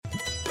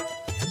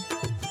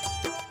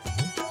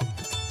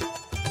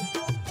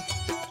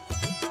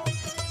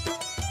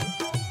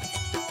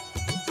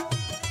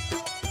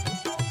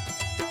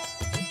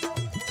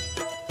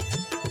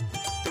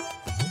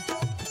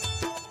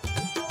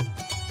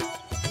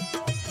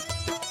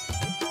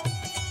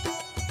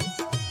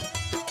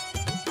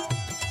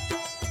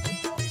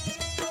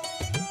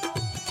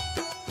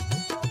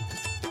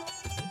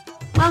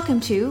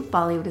Welcome to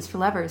Bollywood is for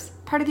Lovers,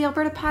 part of the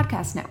Alberta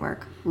Podcast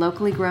Network.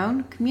 Locally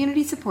grown,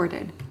 community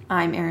supported.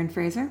 I'm Erin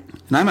Fraser.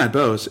 And I'm Matt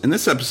Bose. In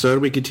this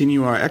episode, we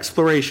continue our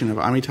exploration of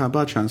Amitabh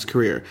Bachchan's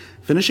career,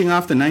 finishing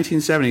off the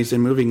 1970s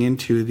and moving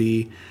into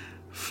the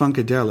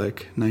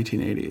funkadelic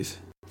 1980s.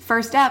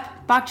 First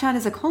up, Bachchan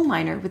is a coal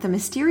miner with a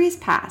mysterious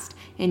past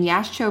in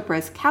Yash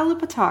Chopra's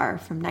Kalapatar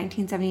from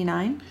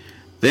 1979.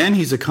 Then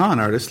he's a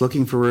con artist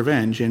looking for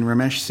revenge in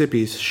Ramesh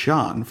Sippy's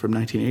Shan from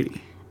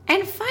 1980.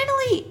 And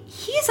finally,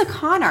 he's a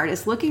con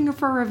artist looking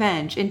for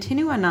revenge in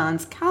Tinu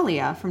Anand's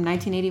Kalia from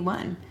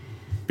 1981.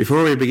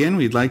 Before we begin,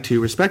 we'd like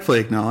to respectfully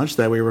acknowledge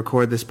that we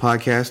record this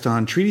podcast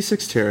on Treaty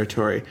 6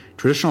 territory,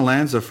 traditional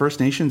lands of First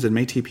Nations and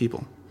Métis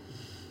people.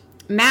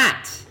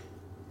 Matt,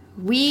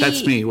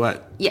 That's me,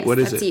 what? Yes, what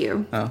is that's it?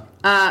 you. Oh.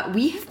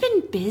 We have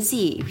been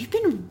busy. We've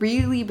been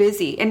really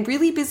busy. And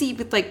really busy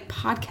with,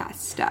 podcast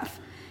stuff.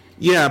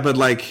 Yeah,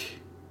 but,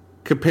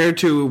 compared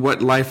to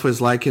what life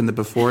was like in the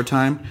before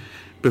time,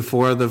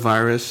 before the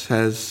virus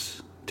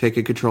has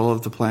taken control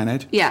of the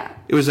planet. Yeah.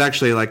 It was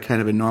actually,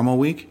 kind of a normal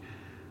week.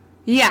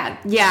 Yeah.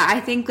 I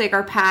think,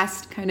 our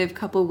past kind of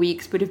couple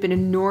weeks would have been a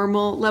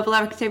normal level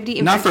of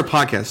activity. Not for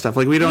podcast stuff.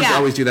 We don't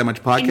always do that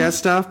much podcast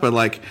stuff,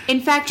 but,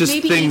 in fact, just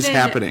maybe things even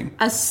happening.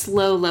 A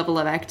slow level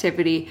of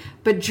activity.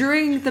 But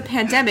during the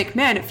pandemic,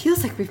 man, it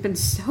feels like we've been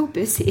so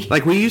busy.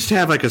 We used to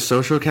have, a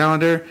social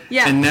calendar.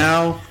 Yeah. And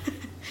now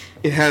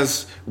it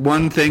has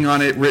one thing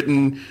on it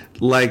written,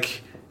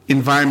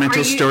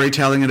 environmental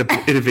storytelling in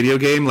a video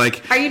game.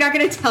 Are you not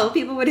going to tell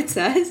people what it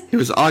says? It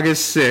was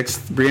August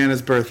 6th,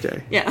 Brianna's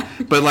birthday. Yeah.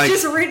 But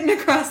just written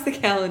across the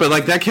calendar.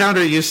 But that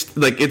calendar used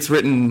it's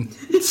written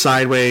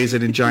sideways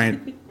and in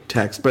giant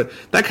text. But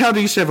that calendar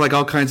used to have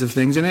all kinds of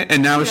things in it,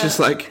 and now it's just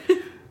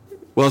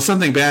well,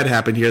 something bad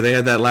happened here. They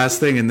had that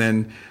last thing, and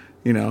then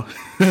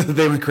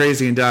they went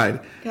crazy and died.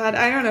 God,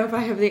 I don't know if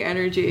I have the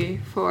energy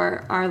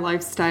for our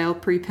lifestyle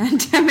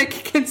pre-pandemic,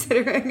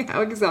 considering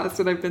how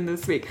exhausted I've been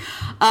this week.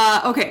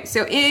 Okay,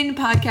 so in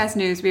podcast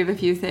news, we have a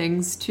few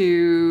things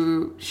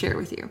to share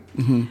with you.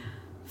 Mm-hmm.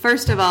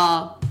 First of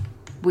all,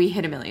 we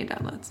hit 1 million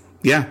downloads.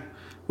 Yeah,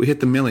 we hit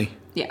the milli.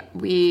 Yeah,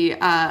 we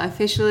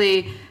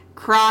officially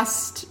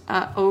crossed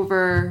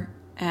over,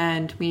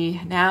 and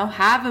we now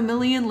have 1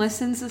 million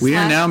listens. We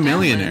are now downloads.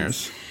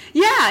 millionaires.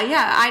 Yeah.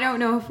 I don't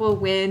know if we'll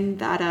win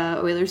that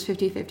Oilers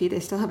 50-50. They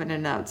still haven't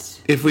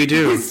announced. If we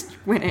do,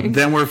 winning,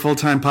 then we're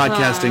full-time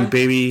podcasting,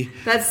 baby.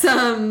 That's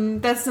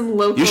some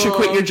local. You should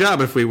quit your job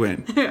if we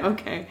win.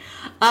 Okay,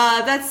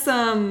 that's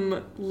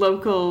some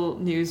local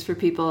news for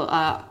people.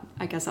 I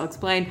guess I'll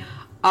explain.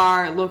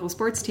 Our local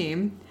sports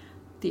team,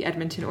 the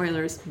Edmonton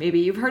Oilers.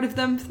 Maybe you've heard of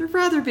them. They're a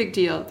rather big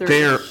deal.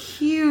 They're a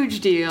huge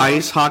deal.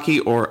 Ice hockey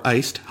or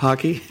iced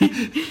hockey.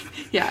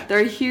 Yeah, they're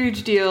a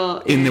huge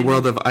deal in the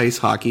world of ice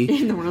hockey.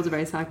 In the world of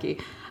ice hockey.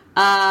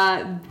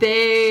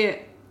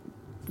 They,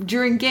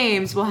 during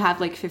games, will have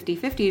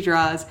 50-50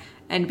 draws.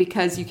 And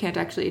because you can't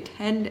actually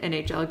attend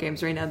NHL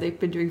games right now, they've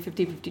been doing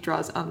 50-50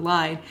 draws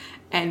online.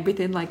 And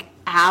within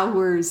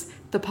hours,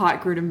 the pot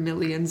grew to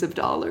millions of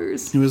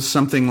dollars. It was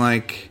something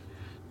like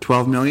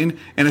 12 million.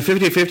 And a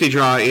 50-50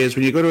 draw is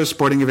when you go to a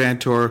sporting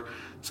event or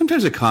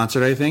sometimes a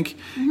concert, I think,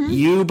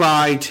 you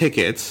buy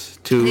tickets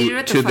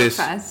to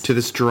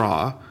this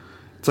draw.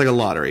 It's like a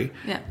lottery.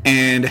 Yeah.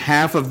 And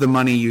half of the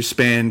money you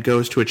spend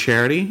goes to a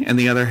charity, and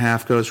the other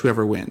half goes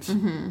whoever wins.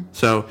 Mm-hmm.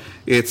 So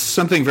it's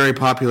something very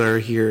popular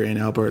here in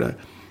Alberta.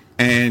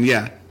 And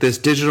yeah, this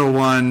digital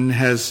one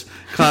has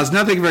caused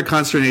nothing but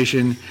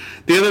consternation.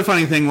 The other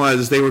funny thing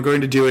was they were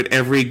going to do it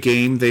every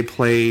game they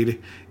played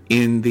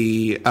in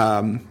the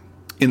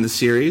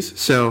series.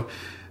 So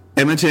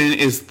Edmonton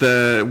is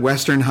the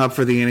western hub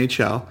for the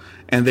NHL,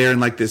 and they're in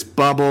this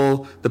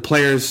bubble. The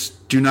players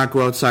do not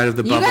go outside of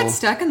the bubble. You got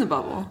stuck in the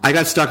bubble. I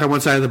got stuck on one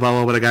side of the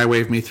bubble, but a guy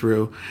waved me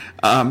through.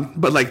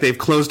 But they've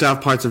closed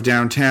off parts of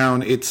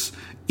downtown. It's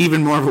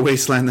even more of a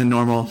wasteland than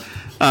normal.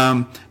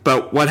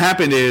 But what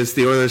happened is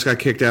the Oilers got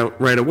kicked out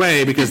right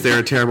away because they're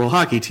a terrible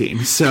hockey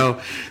team. So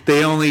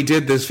they only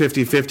did this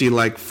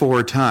 50-50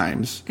 4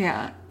 times.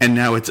 Yeah. And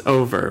now it's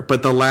over.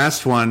 But the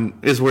last one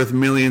is worth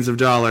millions of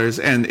dollars,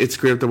 and it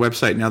screwed up the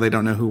website. Now they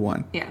don't know who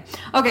won. Yeah.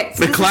 Okay.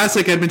 So the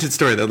classic Edmonton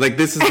story, though.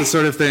 This is the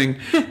sort of thing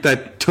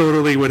that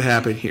totally would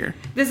happen here.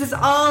 This is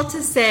all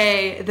to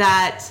say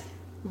that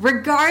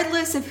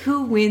regardless of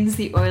who wins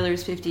the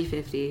Oilers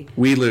 50-50,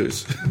 we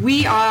lose.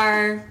 We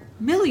are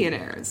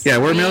millionaires. Yeah,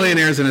 we're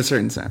millionaires in a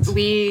certain sense.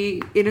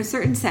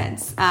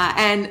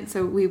 And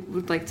so we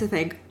would like to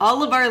thank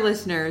all of our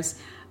listeners.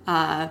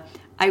 I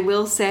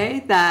will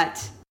say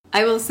that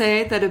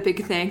a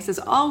big thanks, as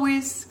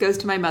always, goes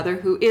to my mother,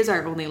 who is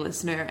our only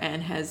listener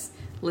and has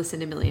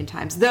listened 1 million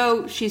times.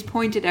 Though she's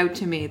pointed out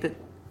to me that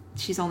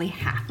she's only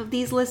half of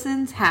these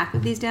listens, half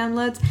of these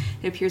downloads.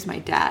 It appears my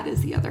dad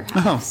is the other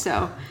half. Oh,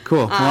 so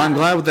cool. Well, I'm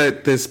glad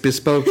that this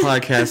bespoke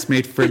podcast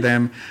made for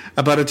them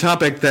about a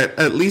topic that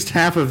at least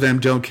half of them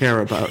don't care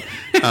about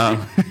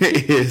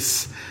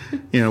is,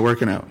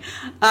 working out.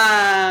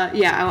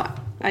 Yeah.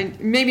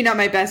 Maybe not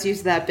my best use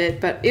of that bit,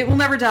 but it will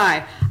never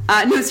die.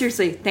 No,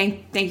 seriously,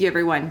 thank you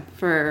everyone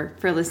for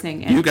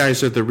listening. And, you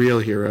guys are the real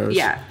heroes.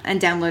 Yeah, and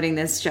downloading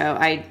this show.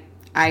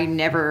 I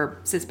never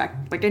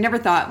I never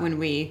thought when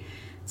we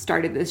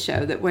started this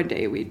show that one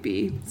day we'd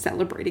be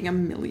celebrating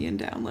 1 million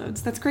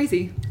downloads. That's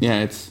crazy.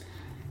 Yeah, it's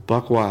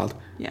buck wild.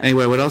 Yeah.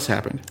 Anyway, what else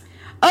happened?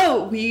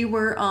 Oh, we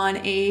were on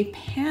a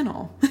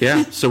panel.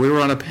 Yeah, so we were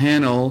on a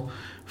panel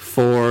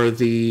for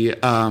the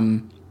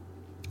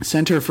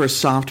Center for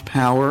Soft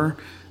Power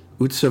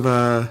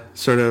Utsava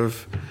sort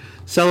of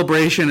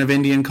celebration of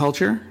Indian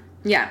culture.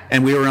 Yeah.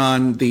 And we were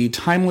on the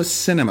Timeless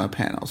Cinema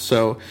panel.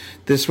 So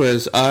this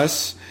was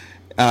us.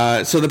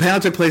 So the panel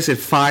took place at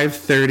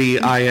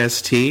 5:30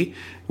 IST,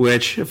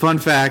 which, fun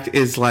fact,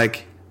 is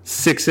like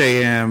 6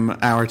 a.m.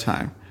 our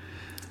time.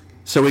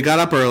 So we got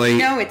up early.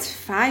 No, it's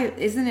 5,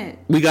 isn't it?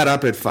 We got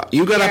up at 5.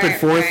 You got up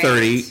at 4:30.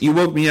 Right. You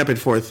woke me up at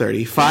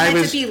 4:30. 5 we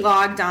had is... to be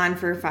logged on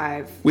for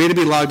 5. We had to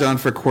be logged on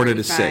for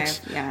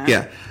 4:45. Yeah.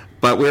 Yeah.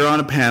 But we were on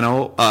a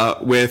panel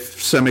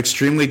with some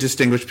extremely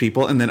distinguished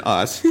people and then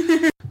us.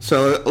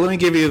 So let me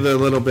give you the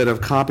little bit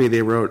of copy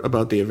they wrote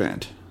about the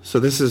event. So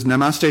this is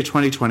Namaste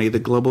 2020, the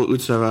Global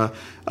Utsava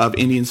of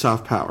Indian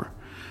Soft Power.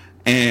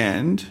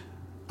 And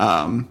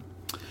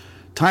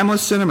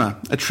Timeless Cinema,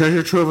 a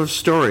treasure trove of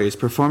stories,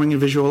 performing and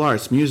visual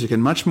arts, music,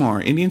 and much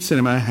more. Indian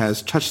cinema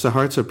has touched the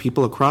hearts of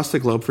people across the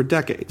globe for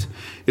decades.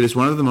 It is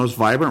one of the most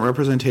vibrant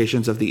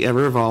representations of the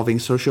ever-evolving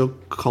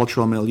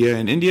socio-cultural milieu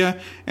in India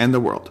and the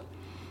world.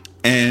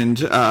 And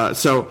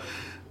so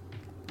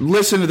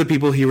listen to the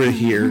people who were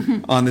here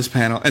on this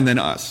panel, and then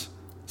us.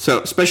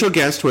 So special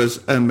guest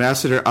was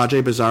Ambassador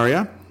Ajay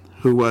Bazaria,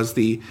 who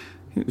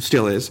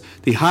still is,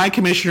 the High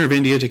Commissioner of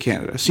India to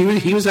Canada. So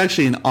he was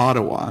actually in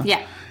Ottawa.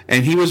 Yeah.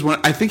 And he was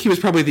I think he was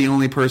probably the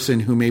only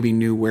person who maybe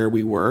knew where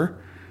we were.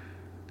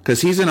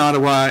 Because he's in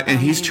Ottawa, and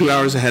he's 2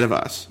 hours ahead of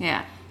us.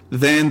 Yeah.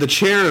 Then the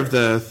chair of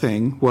the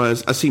thing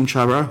was Asim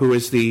Chabra, who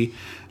is the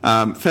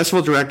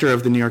festival director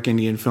of the New York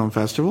Indian Film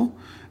Festival.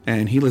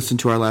 And he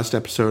listened to our last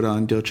episode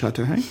on Dil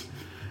Chahta Hai.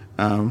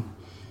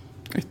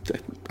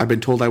 I've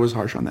been told I was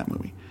harsh on that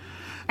movie.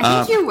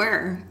 I think you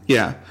were.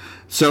 Yeah.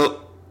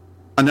 So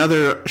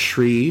another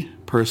Shri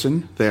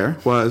person there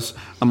was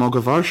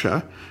Amogha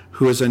Varsha,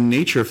 who is a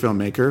nature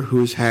filmmaker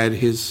who's had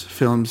his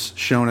films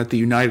shown at the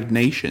United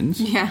Nations.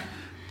 Yeah.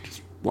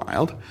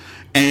 Wild.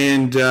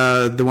 And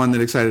the one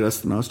that excited us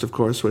the most, of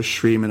course, was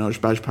Shri Manoj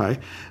Bajpai.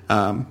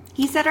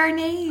 He said our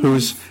name.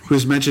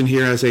 Who's mentioned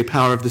here as a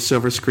power of the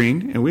silver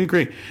screen, and we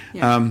agree.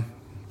 Yeah.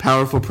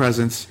 Powerful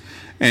presence.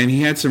 And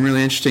he had some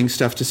really interesting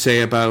stuff to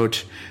say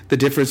about the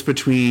difference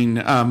between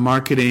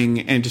marketing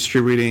and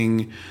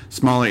distributing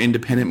smaller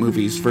independent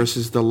movies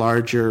versus the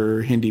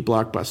larger Hindi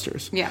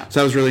blockbusters. Yeah.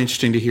 So that was really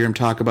interesting to hear him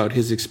talk about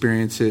his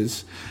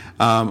experiences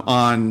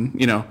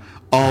on,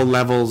 all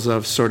levels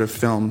of sort of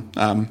film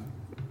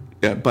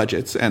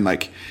budgets and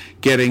like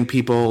getting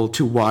people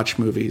to watch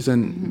movies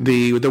and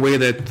the way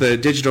that the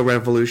digital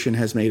revolution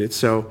has made it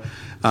so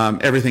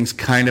everything's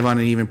kind of on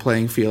an even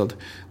playing field.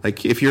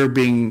 Like if you're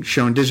being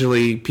shown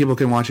digitally, people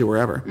can watch it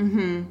wherever.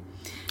 Mm-hmm.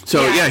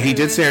 So yeah, he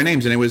did say our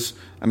names, and it was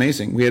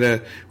amazing. We had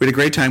a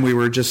great time. We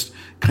were just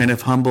kind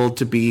of humbled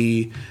to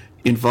be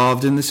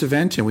involved in this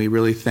event, and we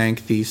really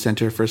thank the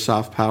Center for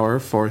Soft Power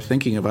for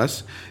thinking of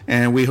us.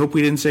 And we hope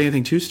we didn't say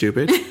anything too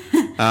stupid.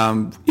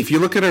 If you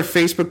look at our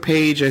Facebook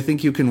page, I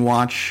think you can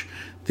watch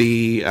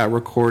the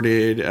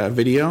recorded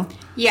video.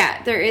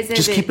 Yeah, there is a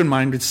Just keep in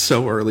mind it's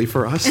so early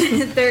for us.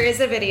 There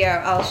is a video.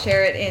 I'll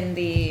share it in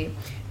the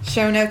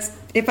show notes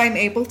if I'm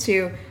able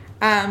to.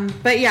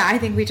 But yeah, I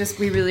think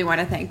we really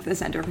want to thank the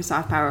Center for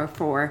Soft Power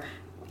for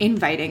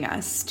inviting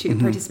us to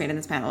participate in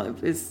this panel.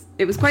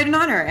 It was quite an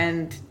honor,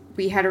 and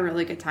we had a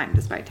really good time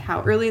despite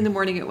how early in the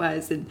morning it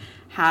was and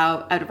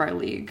how out of our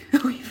league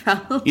we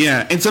felt.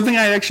 Yeah, and something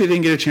I actually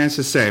didn't get a chance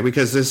to say,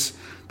 because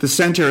the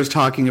center is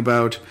talking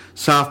about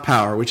soft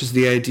power, which is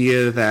the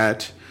idea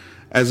that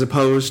as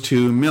opposed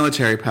to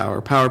military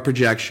power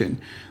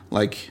projection,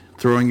 like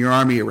throwing your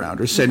army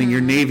around or sending your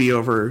navy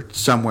over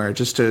somewhere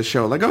just to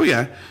show like, oh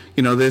yeah,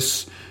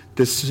 this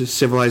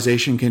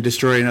civilization can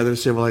destroy another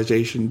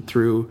civilization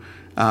through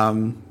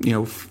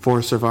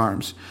force of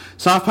arms.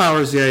 Soft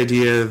power is the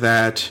idea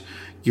that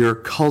your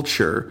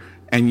culture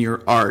and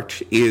your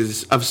art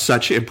is of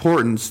such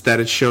importance that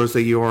it shows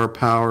that you're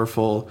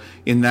powerful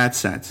in that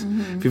sense.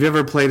 If you've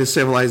ever played a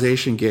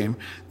Civilization game,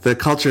 the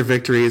culture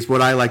victory is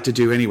what I like to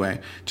do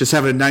anyway. Just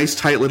have a nice,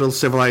 tight little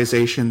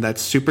civilization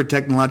that's super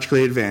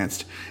technologically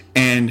advanced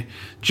and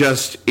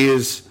just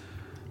is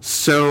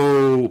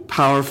so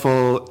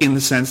powerful in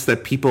the sense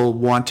that people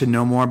want to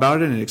know more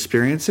about it and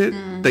experience it,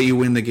 that you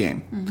win the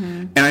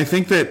game. And I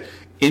think that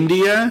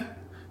India,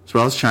 as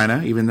well as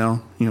China, even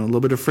though, a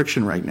little bit of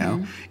friction right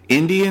now,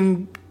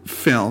 Indian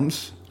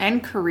films...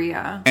 And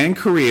Korea. And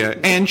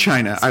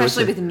China.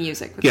 Especially with the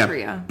music with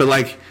Korea. But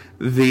like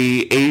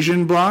the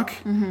Asian bloc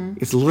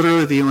is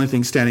literally the only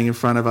thing standing in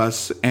front of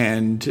us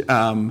and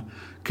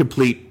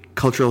complete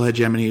cultural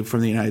hegemony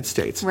from the United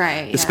States.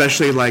 Right.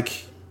 Especially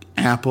like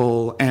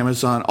Apple,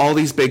 Amazon, all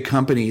these big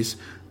companies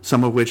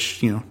some of which,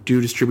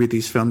 do distribute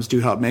these films, do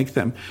help make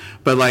them.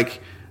 But,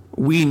 like,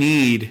 we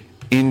need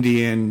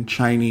Indian,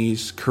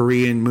 Chinese,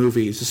 Korean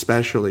movies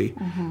especially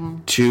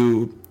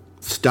to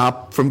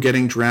stop from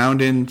getting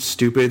drowned in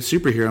stupid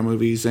superhero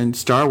movies and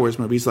Star Wars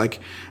movies. Like,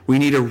 we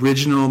need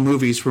original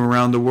movies from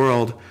around the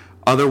world.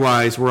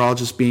 Otherwise, we're all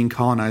just being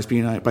colonized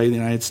by the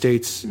United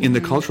States in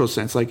the cultural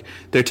sense. Like,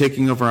 they're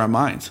taking over our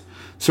minds.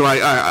 So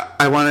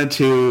I wanted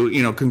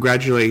to,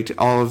 congratulate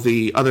all of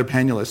the other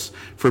panelists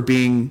for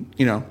being,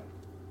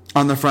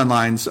 on the front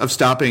lines of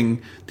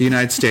stopping the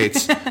United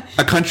States,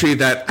 a country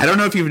that, I don't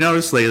know if you've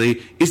noticed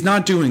lately, is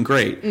not doing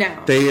great.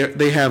 No.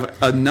 They have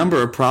a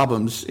number of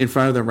problems in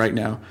front of them right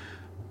now.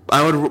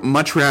 I would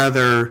much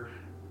rather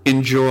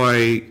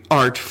enjoy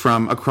art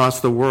from across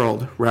the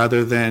world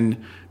rather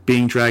than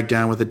being dragged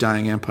down with a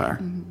dying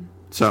empire.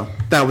 So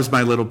that was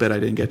my little bit I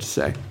didn't get to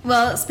say.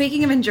 Well,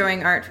 speaking of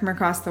enjoying art from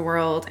across the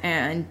world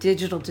and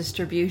digital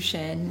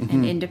distribution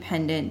and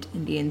independent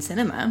Indian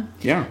cinema,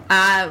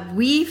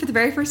 we, for the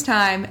very first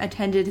time,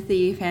 attended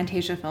the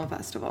Fantasia Film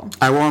Festival.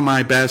 I wore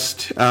my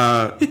best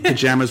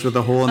pajamas with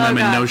a hole in them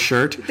and no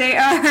shirt. They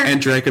are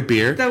and drank a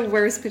beer. The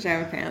worst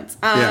pajama pants.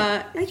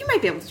 You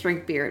might be able to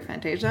drink beer at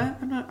Fantasia.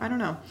 I don't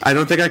know. I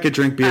don't think I could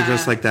drink beer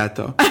just like that,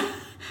 though.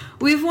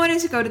 We've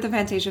wanted to go to the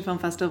Fantasia Film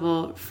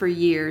Festival for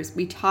years.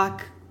 We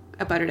talk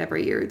about it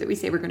every year that we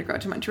say we're going to go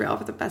out to Montreal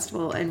for the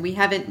festival, and we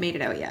haven't made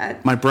it out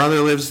yet. My brother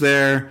lives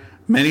there.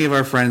 Many of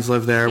our friends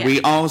live there. Yeah.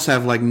 We almost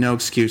have no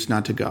excuse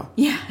not to go.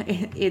 Yeah,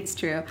 it's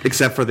true.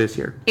 Except for this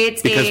year.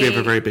 Because we have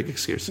a very big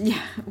excuse. Yeah.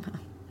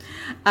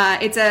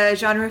 It's a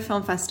genre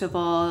film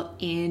festival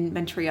in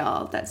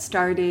Montreal that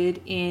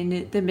started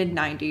in the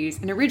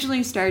mid-90s and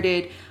originally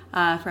started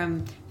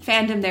from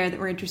fandom there that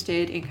were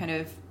interested in kind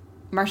of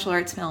martial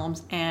arts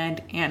films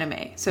and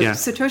anime. So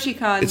Satoshi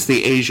Kon... It's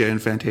the Asia in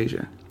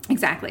Fantasia.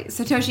 Exactly.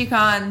 Satoshi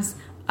Kon's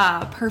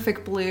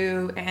Perfect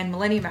Blue and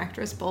Millennium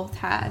Actress both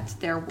had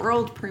their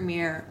world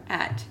premiere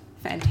at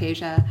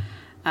Fantasia.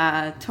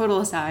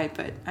 Total aside,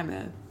 but I'm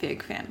a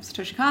big fan of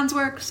Satoshi Kon's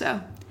work, so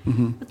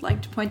would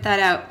like to point that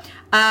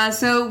out.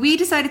 So we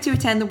decided to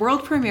attend the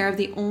world premiere of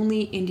the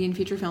only Indian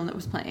feature film that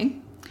was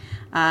playing.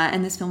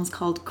 And this film is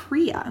called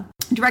Kriya.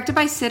 Directed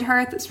by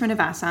Siddharth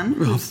Srinivasan.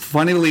 Well,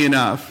 funnily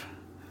enough,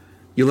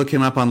 you look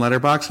him up on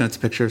Letterboxd and it's a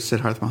picture of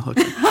Siddharth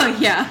Malhotra. Oh,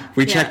 yeah.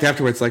 We checked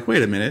afterwards, like,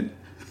 wait a minute.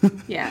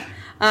 Yeah.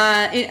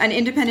 An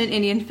independent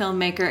Indian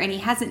filmmaker, and he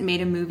hasn't made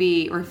a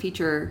movie or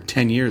feature...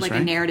 10 years, like right?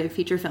 a narrative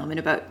feature film in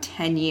about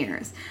 10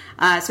 years.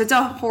 So it's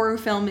a horror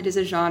film. It is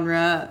a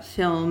genre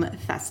film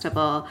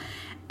festival.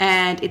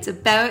 And it's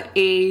about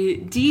a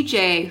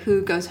DJ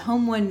who goes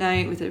home one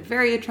night with a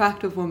very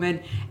attractive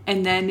woman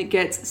and then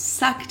gets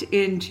sucked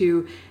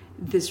into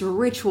this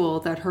ritual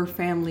that her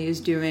family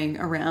is doing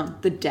around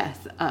the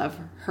death of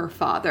her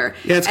father.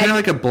 Yeah, it's kind of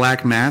like a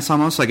black mass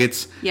almost. Like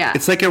it's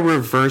like a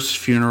reverse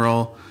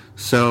funeral.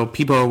 So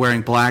people are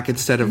wearing black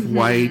instead of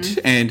white,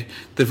 and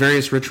the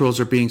various rituals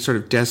are being sort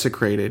of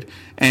desecrated.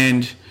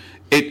 And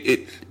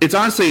it's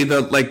honestly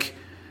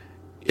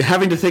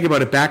having to think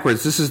about it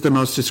backwards. This is the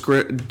most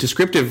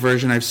descriptive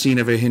version I've seen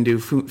of a Hindu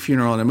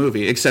funeral in a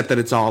movie, except that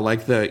it's all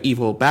like the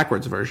evil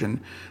backwards version.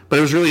 But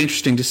it was really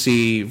interesting to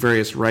see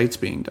various rites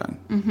being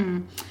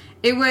done.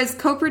 It was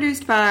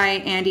co-produced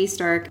by Andy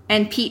Stark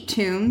and Pete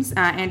Toombs.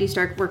 Andy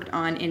Stark worked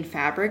on In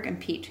Fabric, and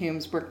Pete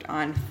Toombs worked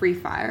on Free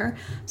Fire.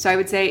 So I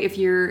would say if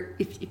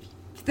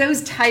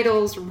those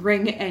titles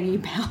ring any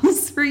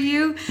bells for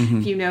you,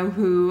 if you know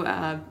who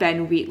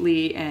Ben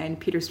Wheatley and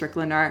Peter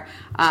Strickland are,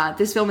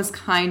 this film is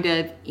kind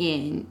of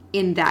in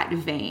that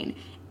vein.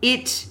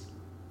 It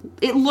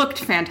looked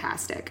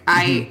fantastic.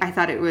 I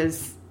thought it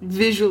was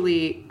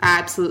visually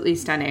absolutely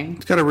stunning.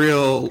 It's got a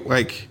real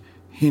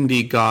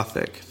Hindi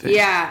Gothic thing.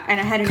 Yeah, and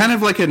I had kind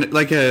of like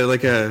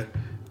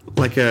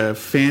a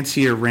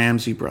fancier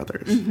Ramsey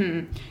Brothers.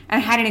 And it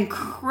had an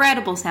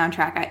incredible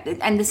soundtrack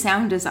and the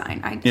sound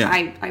design.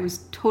 I was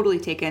totally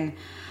taken.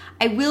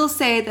 I will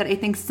say that I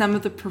think some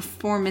of the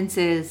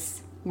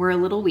performances were a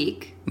little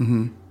weak.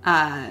 And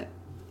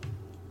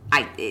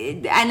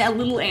a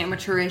little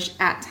amateurish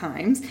at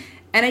times.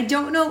 And I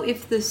don't know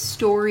if the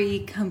story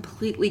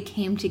completely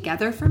came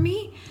together for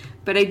me,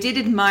 but I did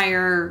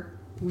admire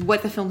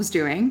what the film was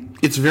doing.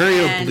 It's very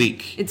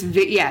oblique. It's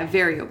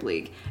very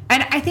oblique.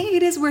 And I think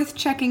it is worth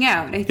checking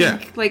out. I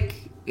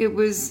think it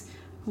was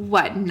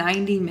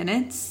 90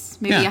 minutes,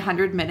 maybe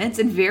 100 minutes,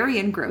 and very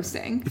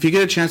engrossing. If you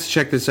get a chance to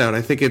check this out,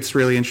 I think it's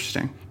really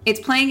interesting. It's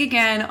playing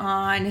again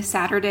on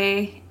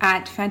Saturday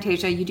at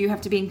Fantasia. You do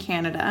have to be in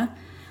Canada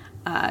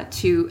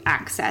to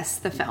access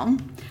the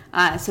film.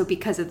 So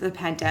because of the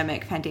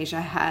pandemic,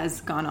 Fantasia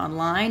has gone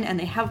online, and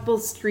they have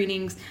both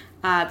screenings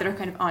that are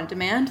kind of on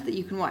demand that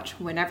you can watch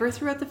whenever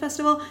throughout the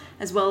festival,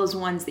 as well as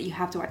ones that you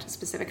have to watch at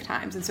specific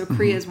times. And so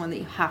Kriya is one that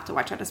you have to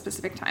watch at a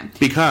specific time.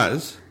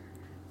 Because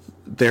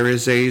there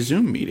is a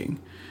Zoom meeting.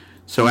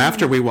 So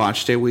after we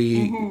watched it,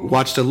 we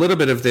watched a little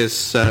bit of this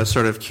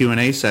sort of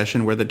Q&A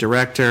session where the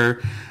director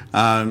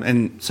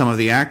and some of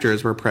the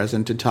actors were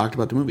present and talked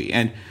about the movie.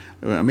 And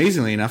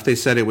amazingly enough, they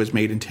said it was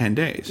made in 10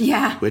 days.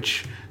 Yeah.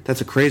 Which,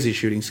 that's a crazy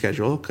shooting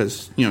schedule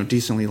because,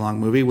 decently long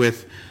movie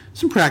with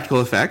some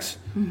practical effects.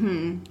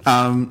 Mm-hmm.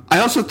 I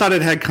also thought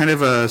it had kind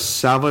of a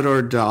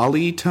Salvador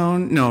Dali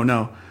tone. No,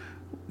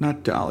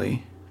 not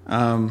Dali.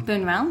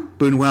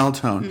 Buñuel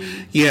tone.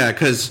 Mm. Yeah,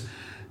 because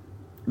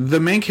the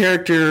main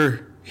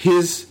character,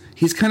 he's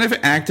kind of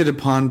acted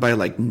upon by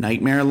like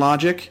nightmare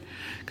logic.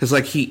 Because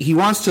like he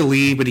wants to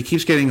leave, but he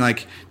keeps getting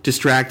like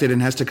distracted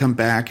and has to come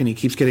back, and he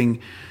keeps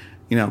getting,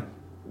 the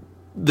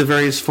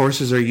various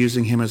forces are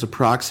using him as a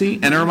proxy.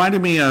 Mm-hmm. And it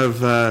reminded me of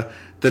The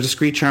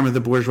Discreet Charm of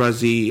the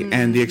Bourgeoisie mm-hmm.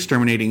 and The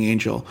Exterminating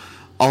Angel.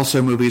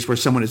 Also movies where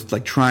someone is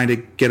like trying to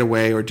get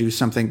away or do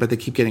something, but they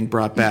keep getting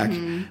brought back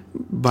mm-hmm.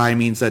 by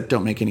means that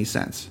don't make any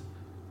sense.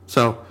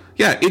 So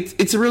yeah,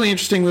 it's a really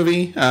interesting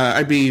movie.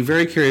 I'd be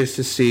very curious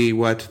to see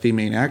what the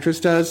main actress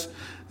does.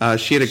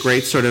 She had a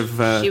great sort of...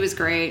 she was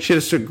great. She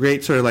had a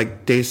great sort of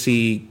like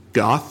Daisy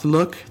Goth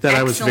look that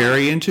I was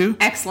very into.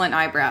 Excellent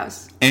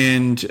eyebrows.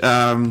 And,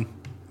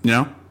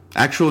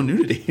 actual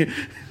nudity.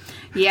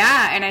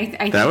 Yeah, and I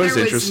think there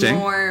was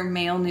more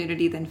male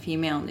nudity than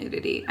female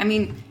nudity. I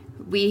mean,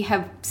 we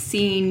have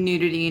seen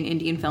nudity in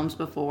Indian films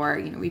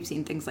before. We've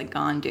seen things like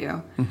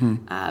Gandu. Mm-hmm.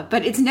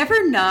 But it's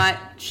never not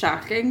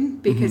shocking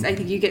because mm-hmm. I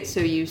think you get so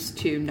used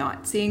to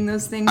not seeing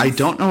those things. I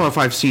don't know if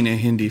I've seen a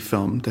Hindi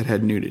film that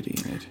had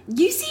nudity in it.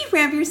 You see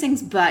Ranveer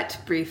Singh's butt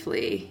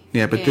briefly.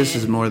 Yeah, but this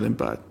is more than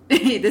butt.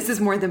 This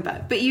is more than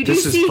butt. But you do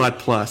This is butt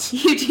plus.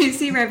 You do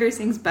see Ranveer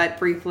Singh's butt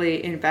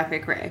briefly in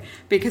Bape Kray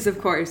because, of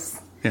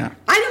course... Yeah.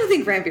 I don't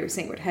think Ranveer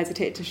Singh would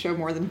hesitate to show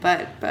more than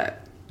butt,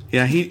 but...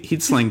 Yeah,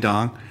 he'd sling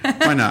dong.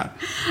 Why not?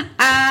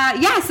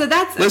 So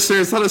that's...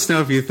 Listeners, let us know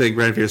if you think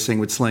Ranveer Singh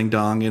would sling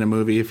dong in a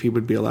movie if he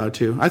would be allowed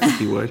to. I think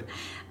he would.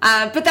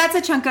 But that's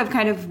a chunk of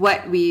kind of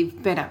what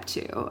we've been up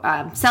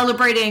to.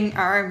 Celebrating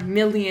our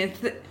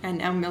millionth and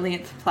now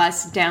millionth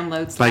plus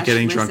downloads. Like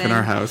getting drunk in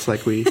our house,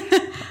 like we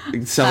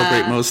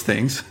celebrate most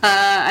things.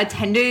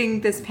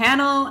 Attending this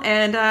panel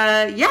and,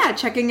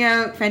 checking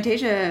out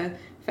Fantasia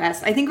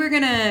Fest. I think we're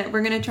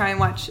gonna try and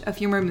watch a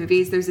few more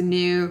movies. There's a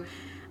new...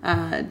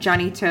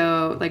 Johnny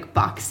To like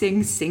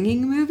boxing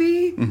singing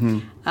movie, mm-hmm.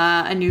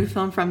 A new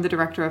film from the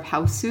director of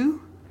Hausu.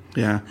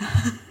 Yeah,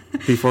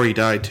 before he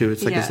died too.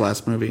 It's like his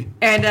last movie.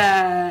 And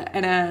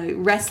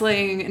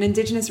an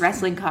indigenous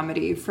wrestling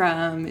comedy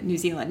from New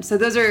Zealand. So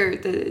those are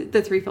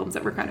the three films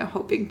that we're kind of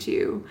hoping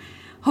to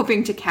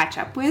catch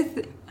up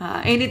with.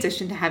 In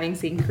addition to having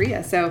seen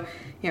Korea, so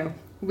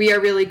we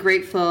are really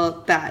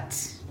grateful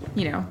that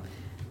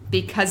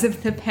because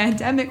of the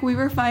pandemic,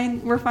 we're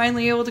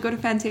finally able to go to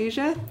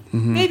Fantasia.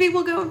 Mm-hmm. Maybe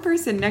we'll go in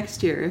person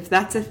next year if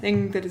that's a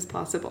thing that is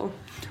possible.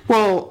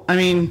 Well, I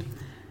mean,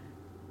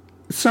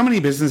 so many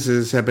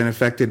businesses have been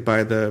affected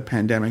by the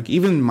pandemic,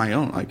 even my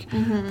own. Like,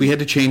 mm-hmm. we had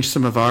to change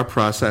some of our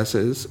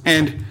processes,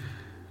 and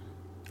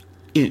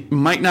it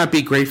might not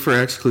be great for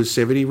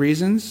exclusivity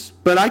reasons,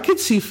 but I could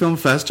see film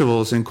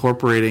festivals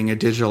incorporating a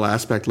digital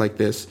aspect like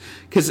this,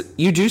 because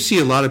you do see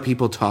a lot of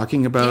people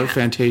talking about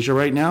Fantasia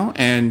right now,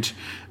 and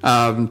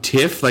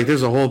TIFF, like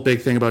there's a whole big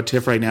thing about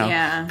TIFF right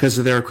now because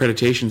of their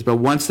accreditations, but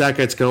once that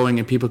gets going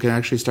and people can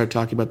actually start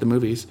talking about the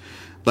movies,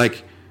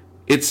 like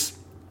it's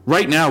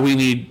right now we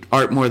need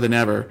art more than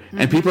ever, mm-hmm.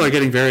 and people are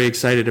getting very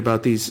excited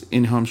about these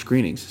in-home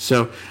screenings,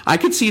 so I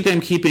could see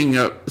them keeping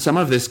some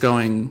of this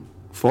going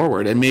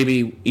forward and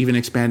maybe even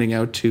expanding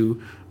out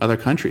to other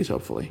countries,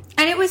 hopefully.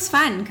 And it was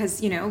fun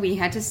because, we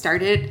had to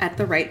start it at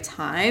the right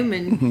time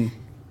and mm-hmm.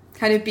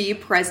 kind of be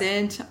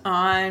present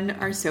on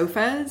our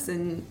sofas.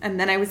 And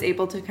then I was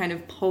able to kind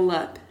of pull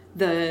up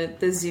the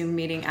Zoom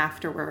meeting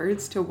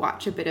afterwards to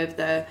watch a bit of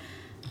the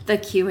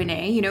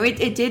Q&A.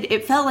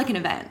 It felt like an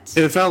event.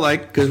 It felt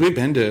like, because we've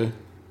been to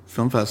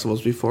film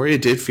festivals before,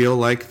 it did feel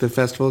like the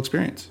festival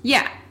experience.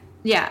 Yeah.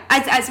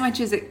 As much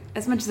as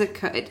it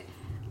could.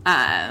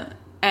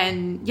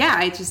 And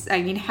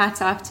hats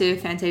off to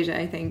Fantasia.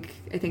 I think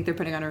they're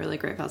putting on a really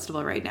great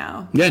festival right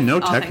now. Yeah, no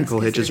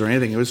technical hitches or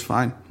anything. It was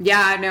fine.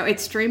 Yeah, no,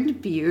 it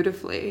streamed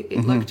beautifully. It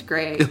mm-hmm. looked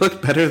great. It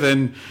looked better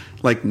than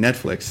like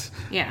Netflix.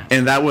 Yeah.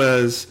 And that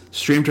was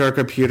streamed to our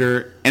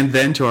computer and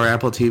then to our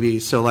Apple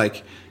TV. So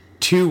like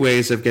two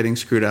ways of getting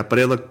screwed up, but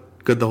it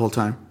looked good the whole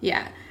time.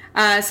 Yeah.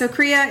 So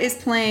Korea is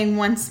playing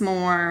once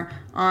more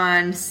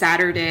on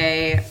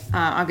Saturday,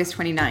 August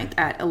 29th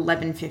at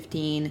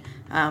 11:15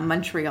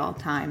 Montreal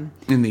time.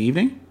 In the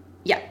evening?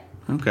 Yeah.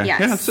 Okay.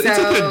 Yeah, it's a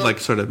good like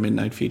sort of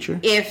midnight feature.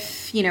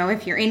 If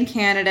you're in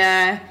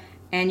Canada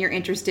and you're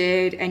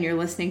interested and you're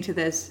listening to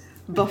this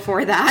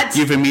before that,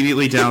 you've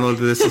immediately downloaded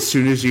this as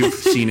soon as you've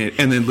seen it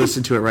and then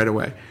listened to it right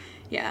away.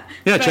 Yeah.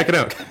 Yeah, check it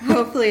out.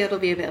 Hopefully it'll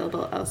be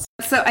available elsewhere.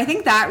 So I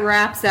think that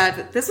wraps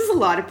up. This was a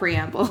lot of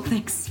preamble.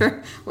 Thanks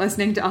for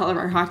listening to all of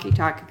our hockey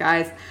talk,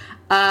 guys.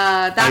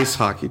 Ice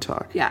hockey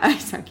talk. Yeah,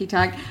 ice hockey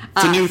talk.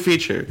 It's a new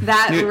feature.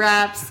 That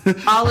wraps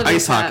all of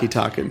ice hockey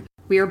talking.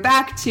 We are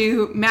back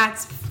to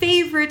Matt's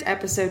favorite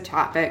episode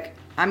topic,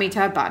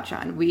 Amitabh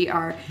Bachchan. We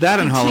are that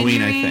and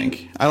Halloween, I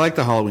think. I like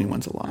the Halloween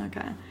ones a lot.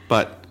 Okay.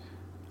 But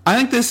I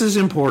think this is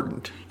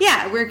important.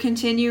 Yeah, we're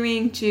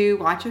continuing to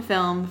watch a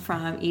film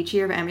from each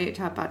year of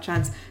Amitabh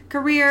Bachchan's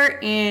career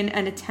in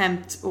an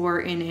attempt or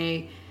in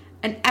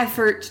an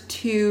effort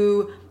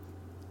to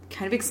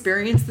kind of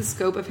experience the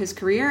scope of his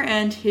career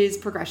and his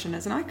progression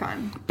as an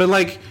icon. But,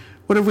 like,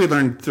 what have we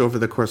learned over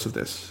the course of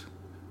this?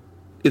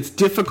 It's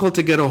difficult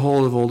to get a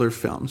hold of older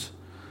films.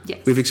 Yes.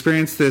 We've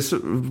experienced this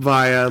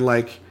via,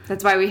 like...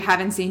 That's why we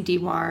haven't seen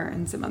Diwar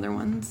and some other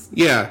ones.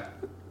 Yeah.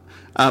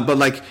 But,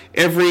 like,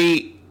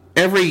 every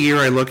year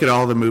I look at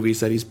all the movies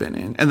that he's been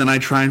in, and then I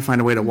try and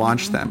find a way to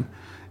watch them.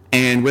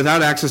 And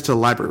without access to the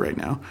library right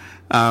now,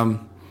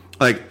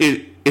 like,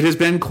 it has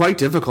been quite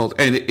difficult,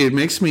 and it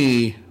makes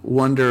me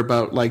wonder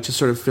about, like, just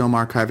sort of film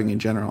archiving in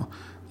general.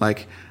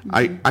 Like,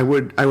 I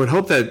would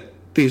hope that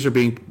these are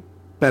being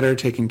better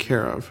taken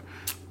care of.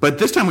 But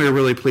this time we were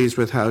really pleased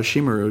with how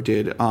Shimaru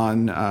did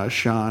on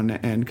Sean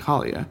and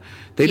Kalia.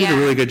 They did a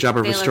really good job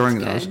of restoring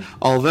those.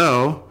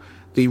 Although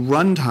the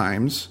run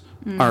times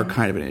are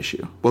kind of an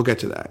issue. We'll get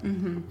to that.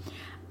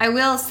 I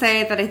will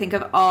say that I think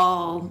of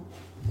all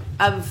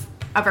of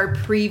our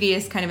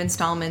previous kind of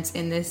installments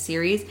in this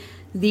series,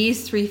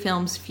 these three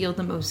films feel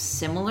the most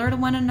similar to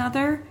one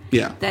another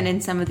than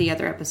in some of the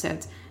other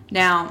episodes.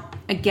 Now,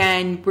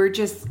 again, we're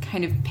just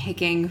kind of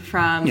picking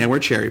from... Yeah, we're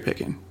cherry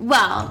picking.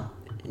 Well,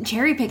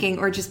 cherry picking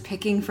or just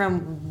picking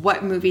from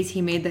what movies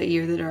he made that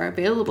year that are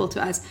available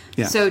to us.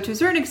 Yeah. So to a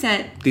certain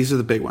extent... These are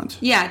the big ones.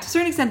 Yeah, to a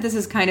certain extent, this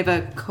is kind of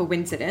a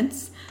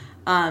coincidence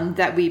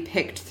that we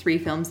picked three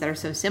films that are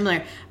so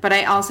similar. But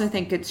I also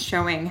think it's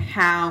showing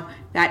how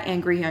that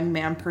angry young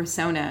man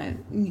persona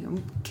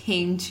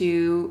came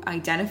to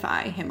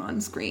identify him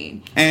on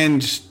screen.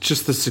 And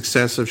just the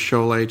success of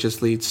Sholay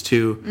just leads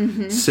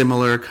to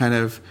similar kind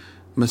of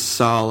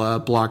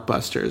masala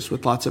blockbusters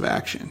with lots of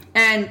action.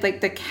 And like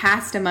the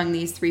cast among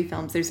these three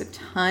films, there's a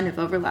ton of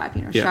overlap.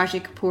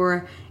 Shashi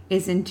Kapoor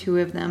is in two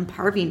of them.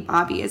 Parveen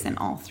Bobby is in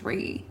all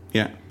three.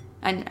 Yeah.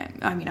 And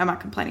I mean, I'm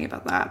not complaining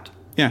about that.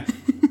 Yeah.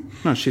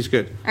 No, she's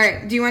good. All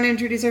right. Do you want to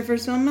introduce our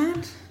first film,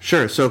 Matt?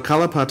 Sure. So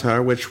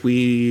Kalapatar, which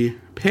we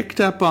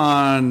picked up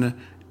on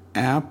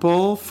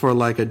Apple for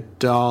like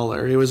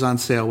 $1. It was on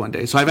sale one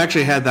day. So I've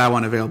actually had that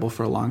one available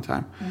for a long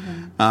time.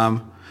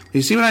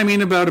 You see what I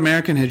mean about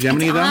American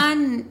hegemony,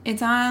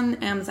 It's on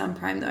Amazon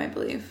Prime, though, I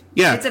believe.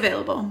 Yeah. It's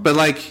available. But,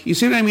 like, you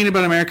see what I mean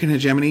about American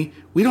hegemony?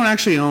 We don't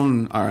actually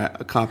own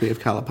a copy of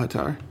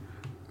Kalapatar.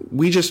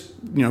 We just,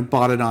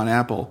 bought it on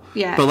Apple.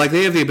 Yeah. But, like,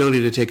 they have the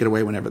ability to take it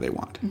away whenever they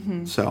want.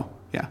 So,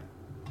 yeah.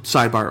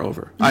 Sidebar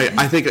over.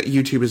 I think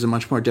YouTube is a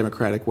much more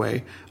democratic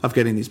way of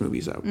getting these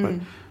movies out. But,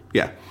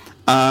 yeah.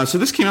 So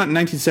this came out in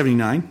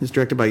 1979. It's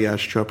directed by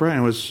Yash Chopra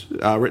and was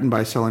written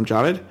by Salim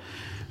Javed.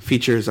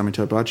 Features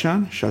Amitabh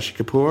Bachchan, Shashi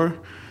Kapoor,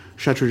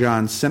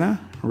 Shatrughan Sinha,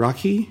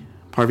 Rocky,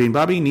 Parveen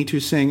Bobby,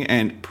 Neetu Singh,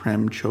 and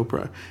Prem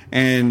Chopra.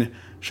 And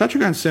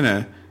Shatrughan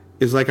Sinha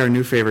is like our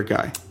new favorite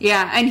guy.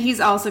 Yeah, and he's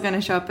also going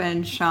to show up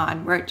in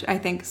Sean, which I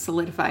think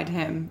solidified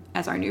him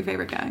as our new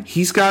favorite guy.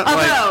 He's got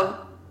Although,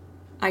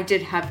 I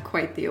did have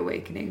quite the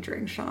awakening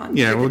during Sean.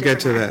 Yeah, we'll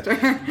get to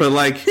that. But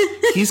like,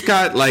 he's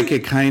got like a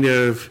kind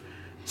of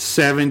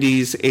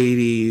 70s,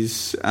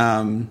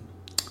 80s...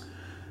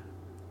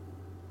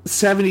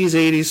 70s,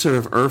 80s sort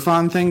of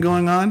Irfan thing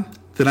going on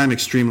that I'm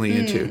extremely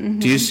into.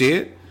 Do you see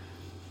it?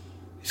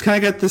 He's kind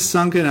of got the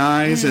sunken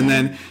eyes, and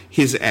then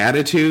his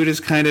attitude is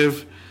kind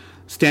of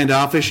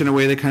standoffish in a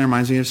way that kind of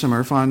reminds me of some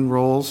Irfan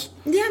roles.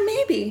 Yeah,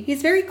 maybe.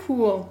 He's very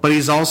cool. But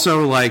he's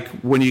also, like,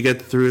 when you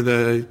get through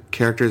the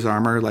character's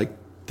armor, like,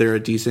 they're a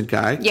decent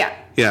guy. Yeah.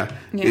 Yeah.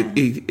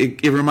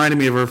 It reminded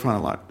me of Irfan a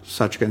lot,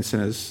 Shatrughan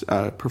Sinha's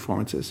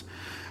performances.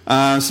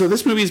 So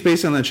this movie is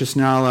based on the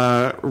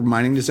Chesnala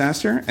mining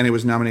disaster, and it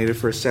was nominated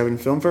for 7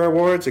 Filmfare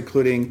Awards,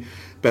 including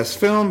Best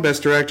Film,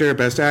 Best Director,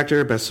 Best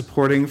Actor, Best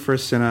Supporting for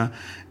Sinha,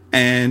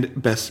 and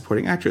Best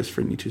Supporting Actress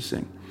for Neetu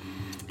Singh.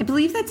 I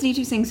believe that's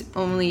Neetu Singh's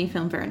only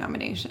Filmfare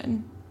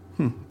nomination.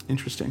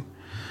 Interesting.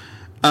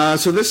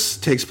 So this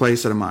takes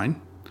place at a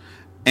mine,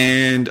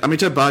 and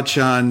Amitabh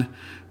Bachchan,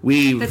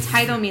 The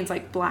title means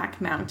like Black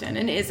Mountain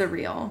and is a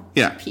real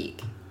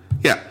peak.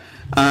 Yeah.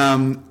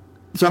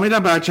 So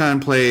Amitabh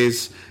Bachchan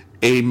plays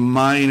a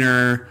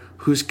miner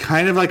who's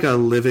kind of like a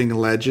living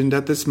legend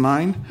at this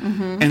mine.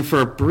 And for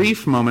a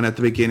brief moment at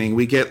the beginning,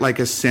 we get like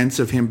a sense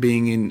of him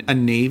being in a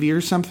navy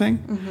or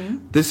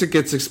something. This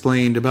gets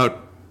explained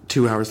about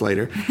 2 hours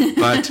later.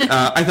 But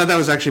I thought that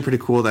was actually pretty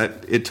cool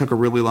that it took a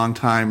really long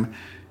time.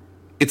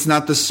 It's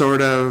not the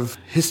sort of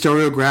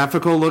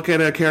historiographical look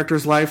at a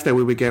character's life that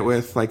we would get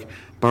with like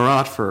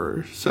Bharat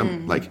for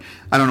some, like,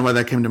 I don't know why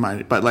that came to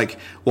mind, but like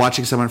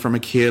watching someone from a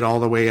kid all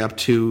the way up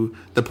to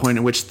the point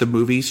at which the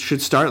movies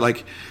should start,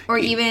 like, or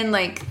even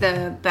like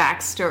the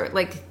backstory,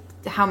 like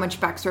how much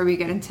backstory we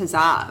get in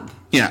Tazab.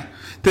 Yeah,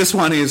 this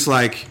one is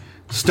like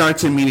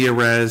starts in media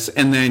res,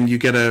 and then you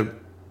get a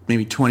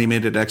maybe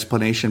 20-minute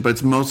explanation, but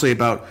it's mostly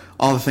about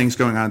all the things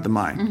going on at the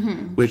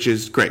mine, which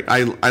is great.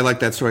 I like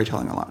that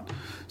storytelling a lot.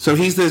 So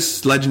he's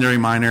this legendary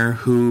miner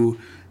who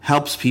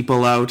helps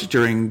people out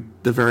during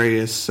the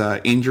various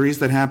injuries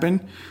that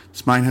happen.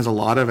 This mine has a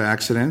lot of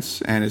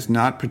accidents and is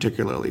not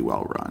particularly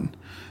well run.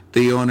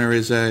 The owner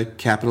is a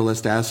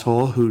capitalist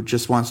asshole who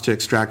just wants to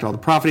extract all the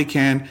profit he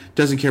can,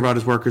 doesn't care about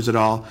his workers at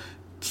all.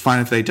 It's fine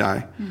if they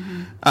die.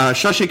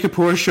 Shashi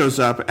Kapoor shows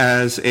up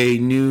as a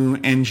new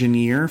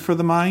engineer for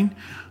the mine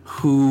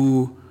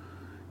who,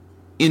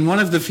 in one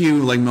of the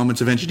few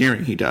moments of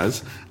engineering he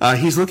does,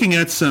 he's looking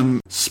at some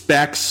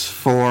specs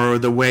for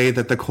the way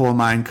that the coal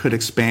mine could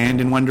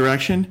expand in one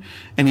direction,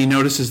 and he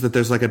notices that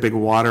there's a big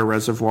water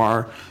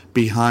reservoir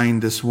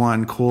behind this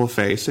one coal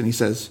face, and he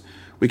says,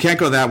 we can't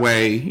go that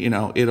way,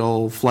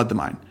 it'll flood the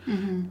mine.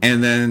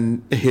 And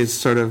then his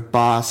sort of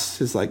boss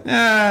is like,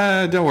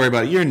 don't worry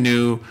about it, you're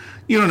new,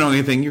 you don't know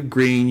anything, you're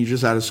green, you're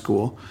just out of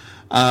school.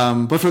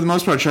 But for the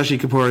most part, Shashi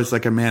Kapoor is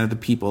a man of the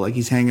people.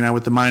 He's hanging out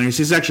with the miners.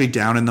 He's actually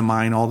down in the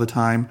mine all the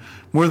time,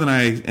 more than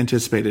I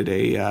anticipated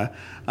a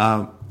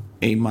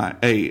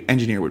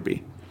engineer would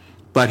be.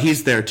 But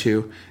he's there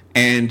too.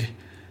 And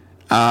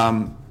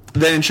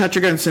then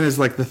Shatrughan Sinha is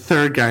the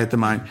third guy at the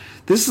mine.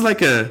 This is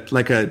like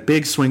a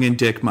big swinging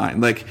dick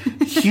mine.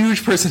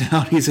 Huge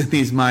personalities in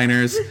these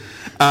miners.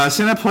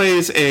 Sinha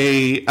plays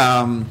a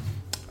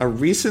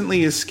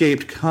recently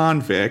escaped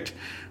convict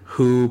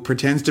who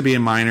pretends to be a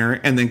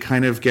miner and then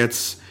kind of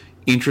gets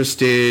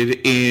interested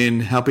in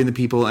helping the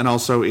people and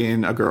also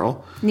in a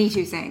girl.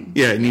 Neetu Singh.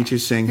 Yeah, Neetu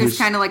Singh. Who's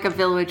kind of like a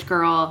village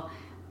girl.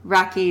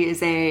 Raki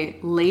is a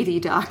lady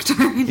doctor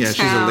in town. She's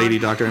a lady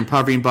doctor. And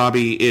Parveen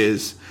Bobby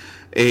is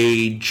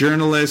a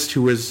journalist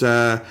who was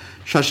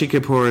Shashi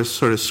Kapoor's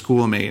sort of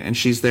schoolmate, and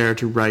she's there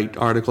to write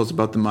articles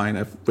about the mine,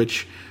 of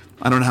which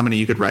I don't know how many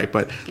you could write,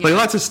 but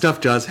lots of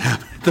stuff does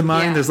happen at the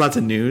mine. There's lots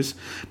of news.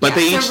 But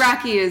so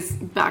Raki is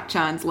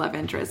Bakchan's love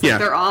interest.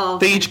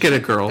 They each get a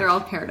girl. They're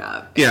all paired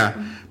up.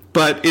 Yeah.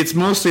 But it's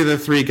mostly the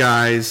three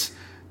guys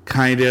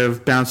kind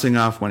of bouncing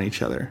off one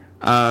each other.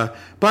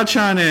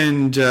 Bachchan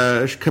and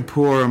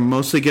Kapoor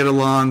mostly get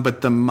along,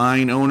 but the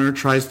mine owner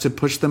tries to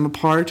push them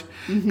apart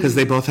because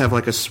they both have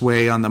a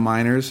sway on the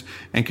miners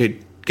and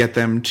could get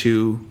them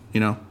to,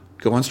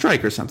 go on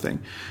strike or something.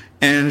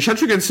 And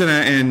Shatrughan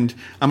Sinha and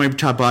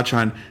Amitabh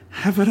Bachchan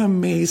have an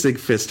amazing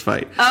fist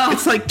fight. Oh.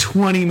 It's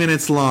 20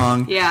 minutes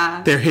long.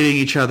 Yeah. They're hitting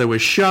each other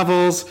with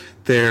shovels.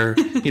 They're,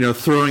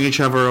 throwing each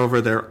other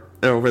over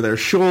their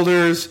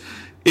shoulders.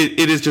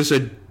 It is just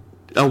a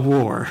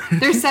war.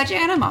 There's such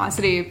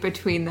animosity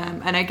between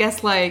them, and I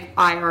guess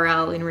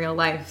IRL in real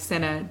life,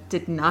 Sinha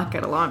did not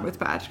get along with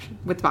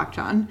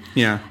Bachchan.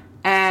 Yeah.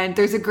 And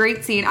there's a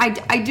great scene.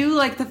 I do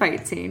like the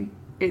fight scene.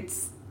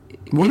 It's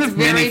one of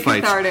many very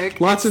fights.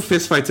 cathartic. Lots of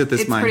fist fights at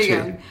this mine too. It's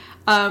pretty good.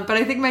 But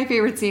I think my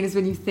favorite scene is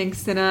when you think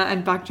Sinha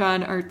and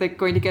Bachchan are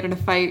going to get in a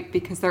fight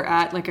because they're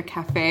at a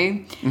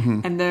cafe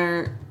and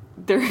they're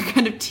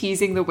kind of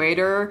teasing the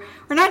waiter,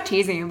 or not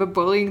teasing him, but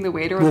bullying the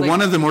waiter. Well,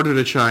 one of them ordered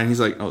a chai, and he's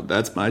like, "Oh,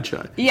 that's my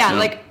chai."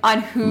 Yeah,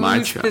 on who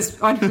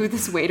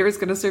this waiter is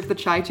going to serve the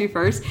chai to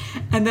first,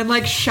 and then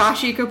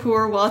Shashi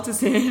Kapoor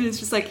waltzes in and is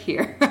just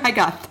here, I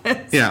got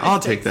this. Yeah, I'll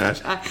take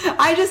that.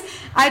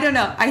 I don't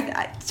know.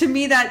 To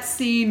me, that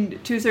scene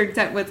to a certain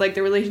extent with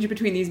the relationship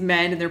between these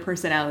men and their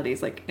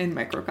personalities, in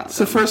microcosm. It's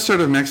the first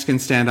sort of Mexican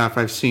standoff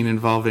I've seen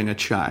involving a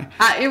chai.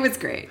 It was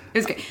great.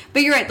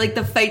 But you're right.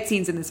 The fight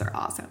scenes in this are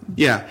awesome.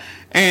 Yeah.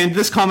 And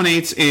this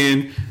culminates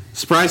in,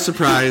 surprise,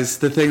 surprise,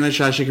 the thing that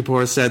Shashi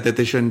Kapoor said that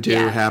they shouldn't do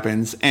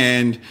happens,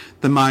 and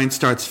the mine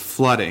starts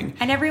flooding.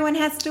 And everyone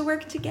has to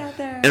work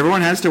together.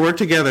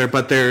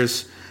 But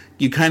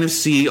you kind of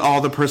see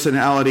all the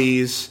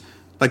personalities,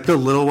 the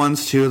little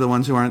ones too, the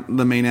ones who aren't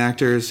the main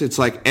actors. It's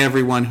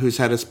everyone who's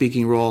had a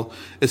speaking role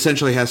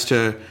essentially has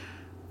a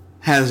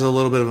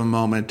little bit of a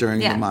moment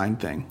during the mine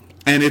thing.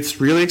 And it's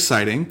really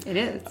exciting. It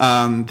is.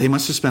 They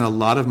must have spent a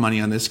lot of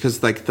money on this because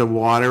the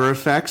water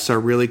effects are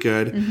really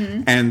good,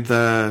 and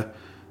the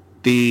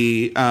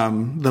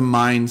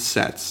mine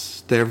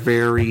sets, they're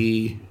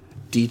very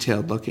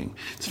detailed looking.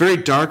 It's a very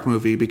dark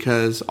movie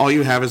because all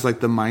you have is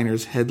the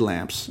miners'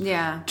 headlamps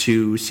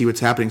to see what's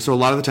happening. So a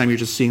lot of the time you're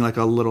just seeing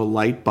a little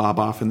light bob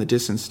off in the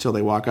distance until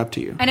they walk up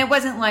to you. And it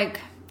wasn't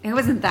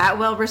that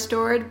well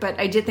restored, but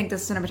I did think the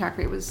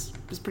cinematography was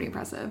pretty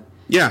impressive.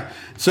 Yeah.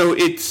 So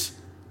it's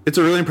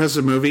a really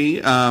impressive movie.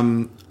 If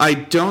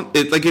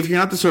you're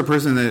not the sort of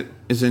person that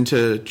is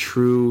into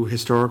true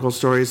historical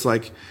stories,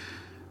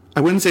 I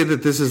wouldn't say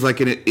that this is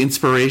an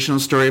inspirational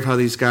story of how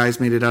these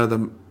guys made it out of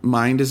the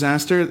mine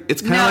disaster.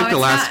 It's kind of the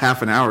last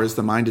half an hour is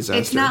the mine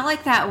disaster. It's not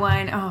like that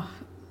one. Oh,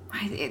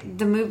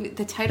 the movie.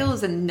 The title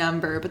is a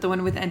number, but the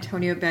one with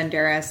Antonio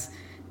Banderas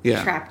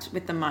trapped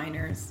with the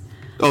miners.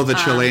 Oh, the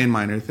Chilean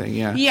miner thing.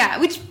 Yeah. Yeah,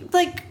 which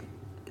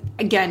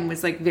again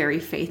was very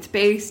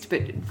faith-based,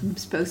 but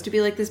supposed to be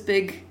this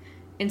big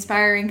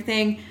inspiring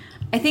thing.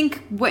 I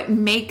think what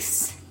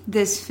makes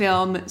this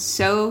film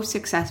so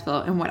successful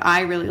and what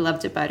I really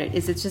loved about it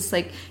is it's just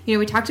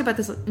we talked about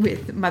this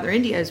with Mother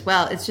India as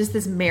well. It's just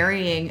this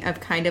marrying of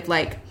kind of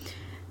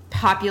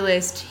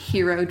populist,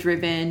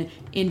 hero-driven,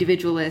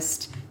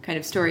 individualist kind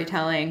of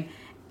storytelling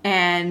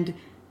and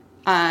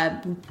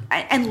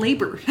and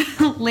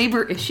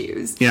labor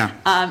issues. Yeah.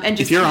 And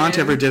just if your kind aunt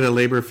of- ever did a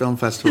labor film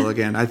festival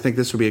again, I think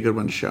this would be a good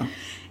one to show.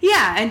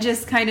 Yeah, and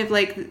just kind of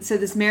like, so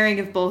this marrying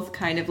of both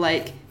kind of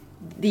like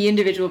the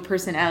individual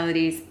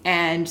personalities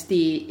and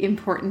the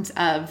importance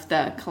of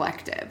the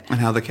collective. And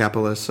how the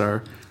capitalists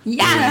are ruining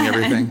Yeah,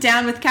 everything. and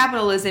down with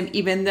capitalism,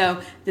 even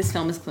though this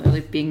film is clearly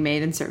being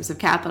made in service of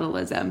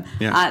capitalism.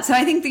 Yeah. So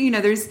I think that, you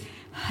know, there's,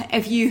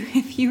 if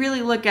you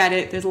really look at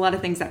it, there's a lot of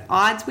things at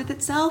odds with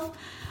itself.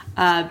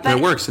 But it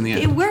works in the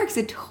end. It works.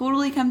 It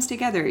totally comes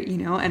together, you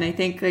know, and I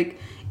think like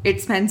it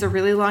spends a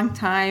really long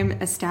time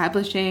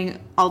establishing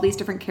all these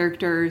different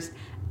characters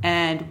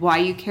and why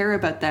you care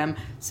about them.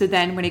 So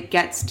then when it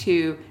gets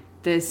to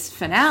this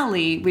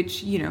finale,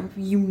 which you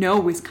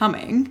know is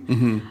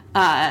coming,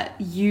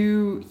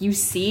 you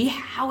see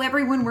how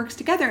everyone works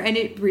together, and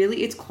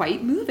it's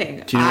quite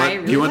moving. Do you know what,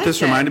 Really do you know what liked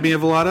this it. reminded me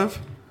of a lot of?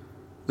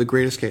 The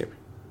Great Escape.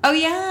 Oh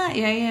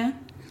yeah.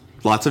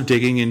 Lots of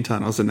digging in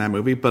tunnels in that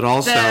movie, but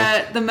also...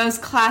 The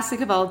most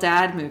classic of all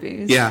dad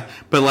movies. Yeah,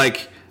 but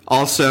like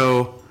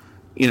also,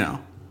 you know,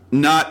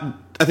 not...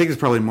 I think there's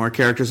probably more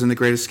characters in The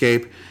Great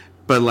Escape,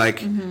 but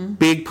like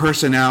big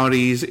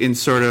personalities in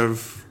sort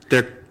of...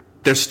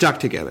 They're stuck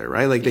together,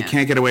 right? Like they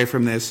can't get away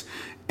from this,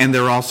 and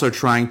they're also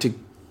trying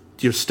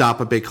to stop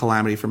a big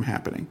calamity from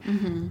happening.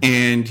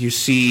 And you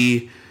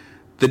see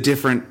the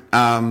different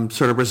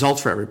sort of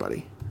results for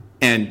everybody.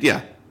 And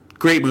yeah,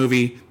 great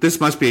movie.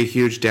 This must be a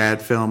huge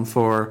dad film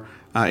for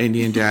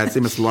Indian dads. They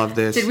must love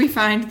this. Did we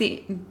find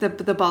the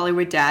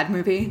Bollywood dad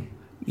movie?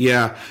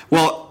 Yeah.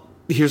 Well,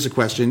 here's a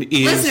question: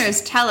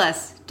 Listeners, tell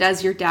us: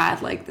 does your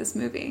dad like this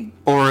movie?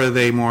 or are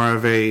they more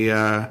of a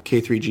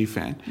K3G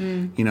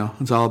fan? You know,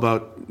 it's all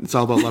about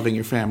loving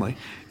your family.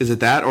 Is it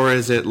that, or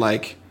is it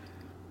like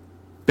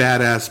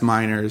badass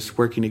miners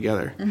working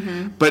together?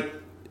 But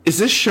is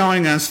this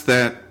showing us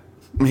that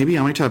maybe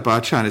Amitabh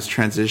Bachchan is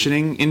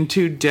transitioning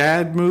into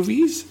dad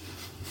movies?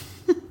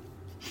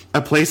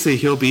 A place that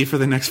he'll be for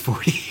the next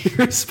 40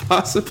 years,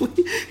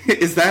 possibly?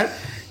 Is that...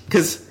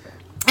 Because...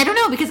 I don't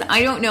know, because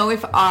I don't know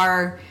if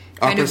our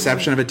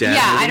perception of a dad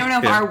Yeah, movie? I don't know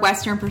if Yeah. our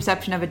Western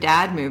perception of a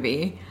dad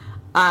movie.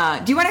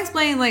 Do you want to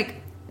explain, like,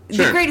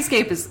 Sure. The Great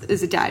Escape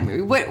is a dad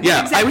movie? What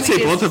Yeah, I would say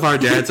exactly both of our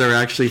dads are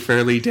actually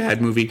fairly dad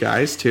movie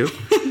guys, too.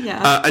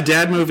 Yeah. A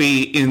dad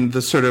movie in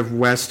the sort of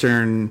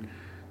Western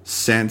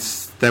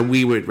sense that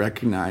we would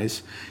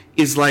recognize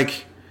is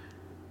like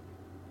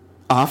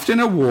often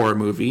a war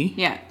movie.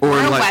 Yeah, or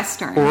a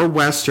Western. Or a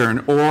Western,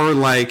 or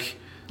like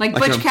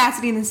Butch a-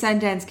 Cassidy and the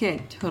Sundance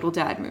Kid, total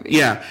dad movie.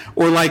 Yeah,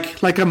 or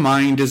like a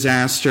mine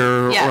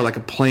disaster, Yeah. or like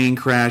a plane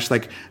crash,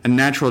 like a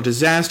natural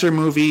disaster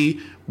movie,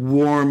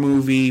 war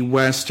movie,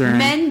 Western.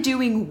 Men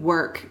doing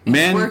work and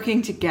Men-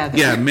 working together.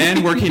 Yeah,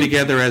 men working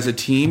together as a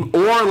team,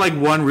 or like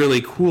one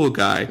really cool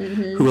guy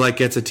who like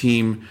gets a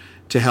team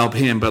to help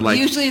him, but like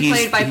Usually he's-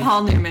 played by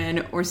Paul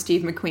Newman or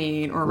Steve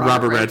McQueen or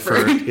Robert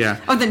Redford, yeah.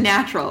 Oh, The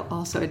Natural,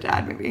 also a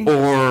dad movie.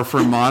 Or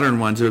for modern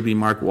ones, it would be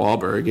Mark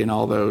Wahlberg in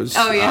all those.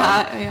 Oh,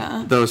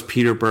 yeah. Those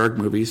Peter Berg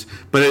movies.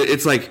 But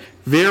it's like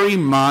very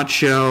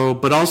macho,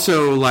 but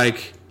also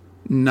like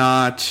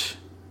not.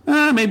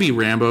 Maybe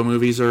Rambo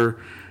movies are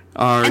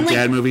And, like,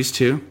 dad movies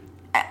too.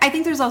 I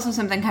think there's also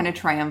something kind of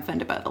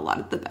triumphant about a lot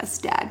of the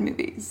best dad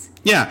movies.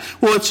 Yeah.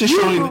 Well, it's just You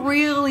showing.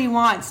 really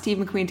want Steve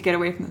McQueen to get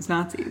away from those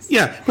Nazis.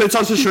 Yeah, but it's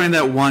also showing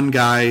that one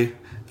guy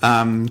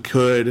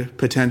could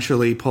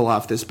potentially pull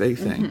off this big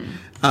thing.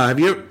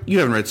 You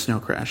haven't read Snow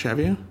Crash, have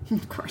you?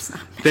 Of course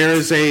not.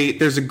 There's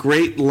a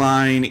great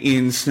line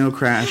in Snow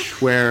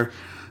Crash where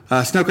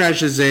Snow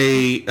Crash is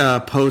a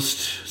post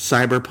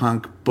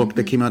cyberpunk book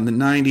that came out in the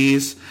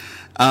 90s.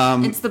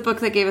 It's the book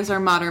that gave us our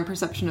modern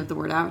perception of the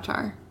word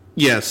Avatar.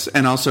 Yes,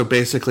 and also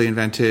basically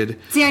invented.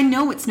 See, I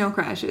know what Snow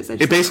Crash is.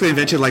 It basically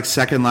invented like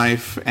Second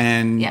Life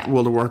and Yeah.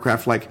 World of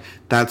Warcraft, like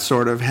that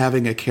sort of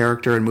having a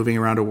character and moving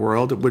around a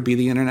world would be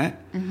the internet.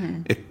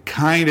 It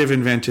kind of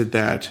invented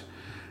that.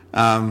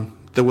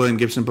 The William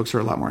Gibson books are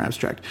a lot more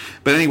abstract.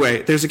 But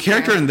anyway, there's a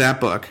character in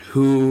that book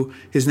who,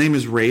 his name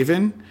is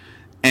Raven,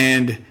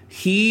 and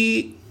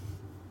he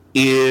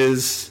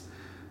is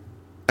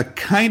a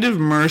kind of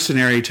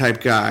mercenary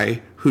type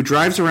guy who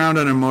drives around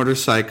on a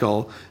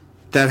motorcycle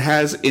that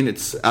has in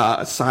its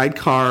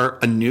sidecar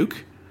a nuke.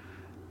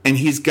 And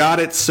he's got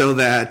it so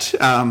that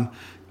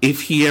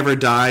if he ever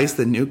dies,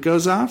 the nuke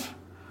goes off.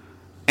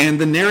 And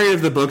the narrative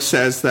of the book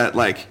says that,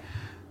 like,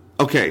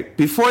 okay,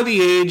 before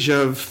the age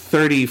of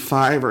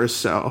 35 or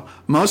so,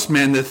 most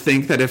men that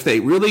think that if they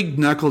really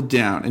knuckled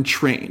down and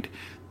trained,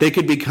 they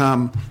could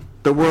become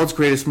the world's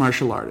greatest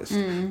martial artist,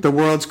 the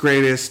world's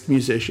greatest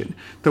musician,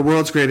 the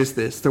world's greatest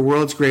this, the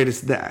world's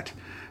greatest that.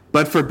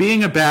 But for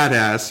being a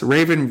badass,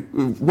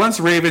 once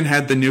Raven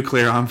had the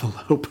nuclear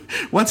envelope,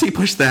 once he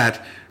pushed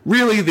that,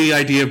 really the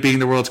idea of being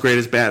the world's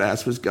greatest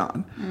badass was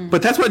gone.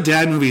 But that's what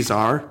dad movies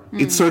are.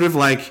 It's sort of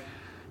like,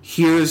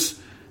 here's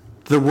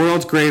the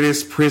world's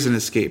greatest prison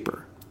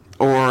escaper,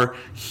 or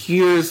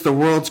here's the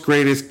world's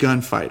greatest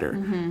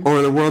gunfighter,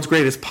 or the world's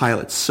greatest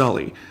pilot,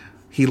 Sully.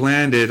 he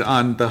landed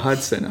on the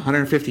Hudson.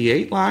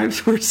 158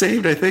 lives were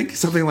saved, I think,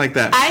 something like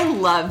that. I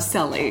love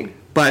Sully.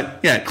 But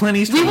yeah, Clint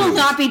Eastwood. We will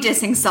not be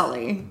dissing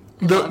Sully.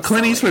 The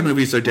Clint Eastwood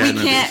movies are dad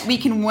movies. We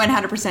can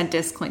 100%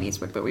 diss Clint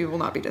Eastwood, but we will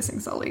not be dissing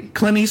Sully.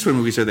 Clint Eastwood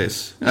movies are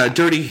this.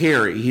 Dirty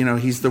Harry,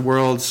 he's the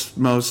world's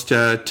most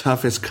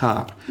toughest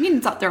cop. I mean,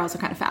 they're also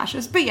kind of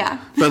fascist, but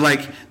yeah. But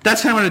like,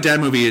 that's kind of what a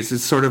dad movie is.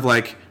 It's sort of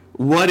like,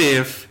 what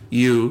if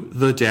you,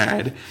 the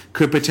dad,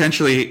 could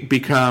potentially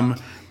become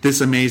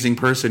this amazing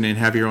person and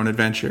have your own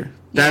adventure?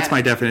 That's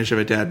my definition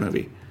of a dad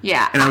movie.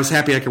 Yeah. And I was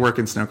happy I could work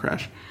in Snow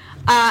Crash.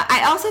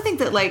 I also think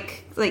that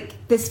like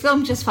this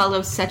film just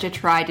follows such a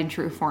tried and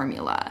true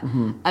formula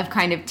of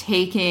kind of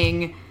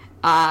taking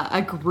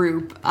a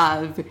group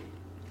of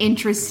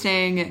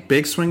interesting,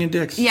 big swinging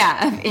dicks.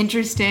 Yeah, of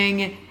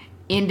interesting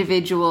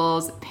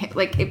individuals.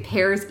 Like it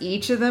pairs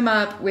each of them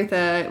up with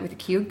a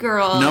cute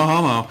girl. No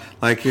homo.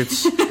 Like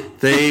it's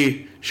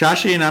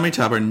Shashi and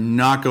Amitabh are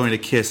not going to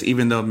kiss,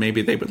 even though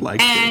maybe they would like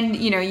to. And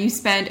you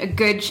spend a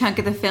good chunk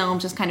of the film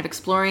just kind of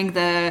exploring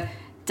the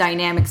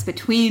dynamics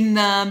between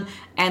them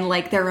and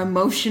like their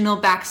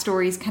emotional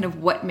backstories, kind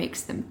of what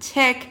makes them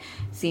tick,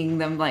 seeing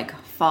them like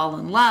fall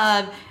in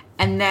love,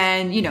 and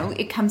then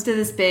it comes to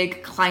this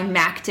big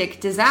climactic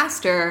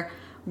disaster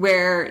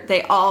where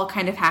they all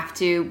kind of have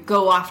to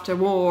go off to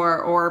war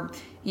or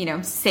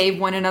save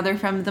one another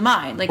from the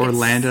mine, like or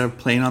land a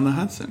plane on the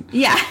Hudson.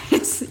 Yeah,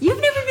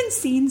 you've never even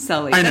seen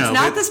Sully. I know, that's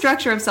not the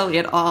structure of Sully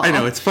at all. I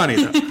know, it's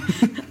funny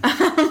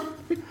though.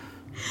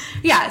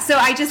 Yeah, so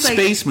I just like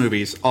space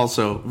movies,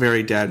 also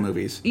very dad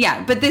movies.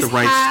 Yeah, but this The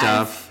Right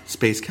Stuff,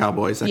 Space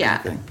Cowboys, that kind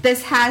of thing.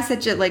 This has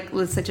such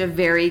a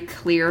very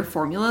clear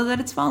formula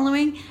that it's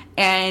following,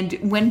 and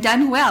when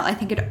done well, I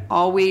think it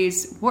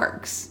always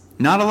works.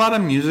 Not a lot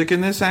of music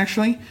in this,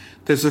 actually.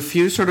 There's a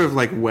few sort of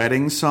like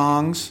wedding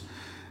songs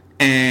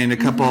and a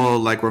couple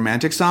like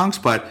romantic songs,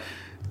 but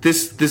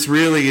this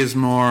really is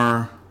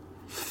more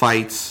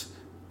fights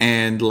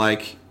and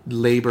like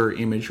labor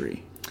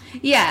imagery.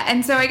 Yeah,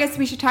 and so I guess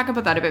we should talk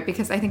about that a bit,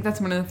 because I think that's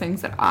one of the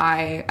things that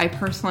I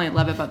personally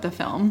love about the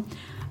film.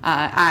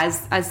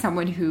 As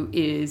someone who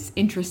is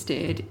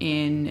interested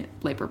in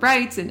labor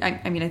rights, and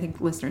I mean, I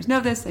think listeners know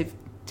this. I've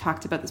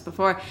talked about this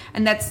before,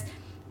 and that's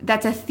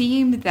a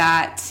theme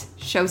that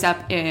shows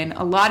up in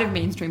a lot of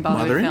mainstream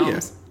Bollywood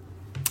films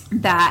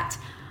that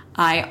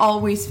I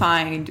always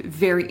find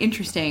very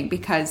interesting,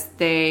 because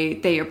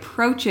they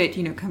approach it,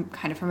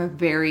 kind of from a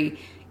very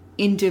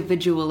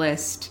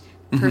individualist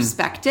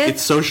perspective.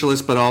 It's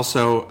socialist, but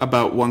also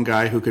about one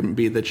guy who can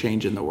be the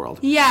change in the world.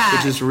 Yeah.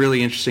 Which is a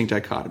really interesting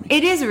dichotomy.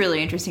 It is a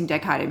really interesting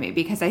dichotomy,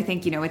 because I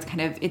think,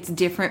 it's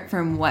different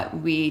from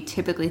what we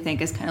typically think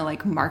is kind of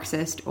like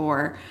Marxist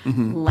or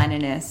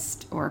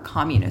Leninist or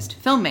communist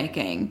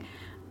filmmaking.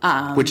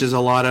 Which is a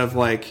lot of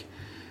like,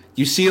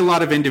 you see a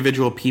lot of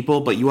individual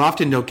people, but you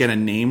often don't get a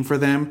name for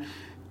them.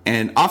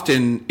 And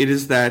often it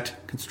is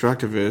that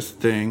constructivist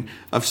thing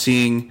of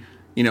seeing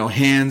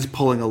hands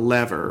pulling a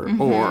lever,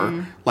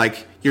 or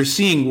like you're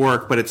seeing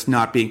work, but it's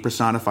not being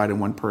personified in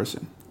one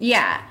person.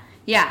 Yeah.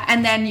 Yeah.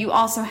 And then you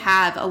also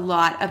have a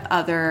lot of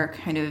other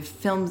kind of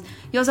films.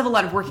 You also have a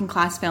lot of working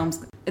class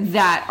films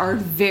that are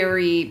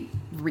very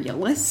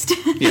realist.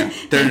 Yeah.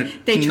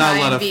 They not a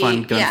lot of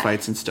fun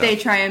gunfights and stuff. They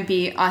try and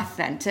be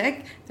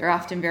authentic. They're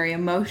often very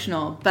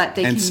emotional, but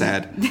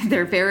sad.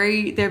 They're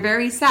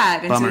very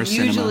sad. And Bummer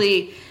so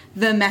usually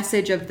the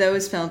message of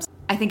those films,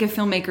 I think of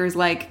filmmakers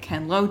like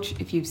Ken Loach.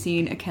 If you've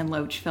seen a Ken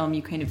Loach film,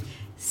 you kind of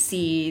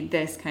see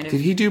this kind of...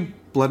 Did he do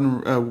Blood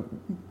and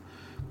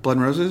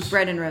Roses?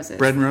 Bread and Roses.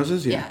 Bread and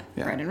Roses, yeah.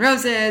 Bread and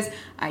Roses,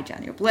 I,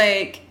 Daniel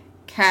Blake,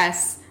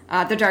 Kess.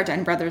 The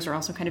Dardenne brothers are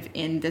also kind of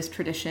in this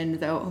tradition,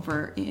 though,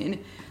 over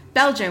in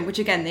Belgium, which,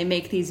 again, they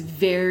make these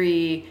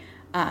very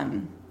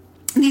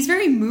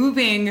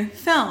moving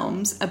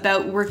films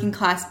about working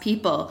class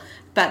people,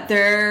 but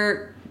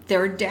they're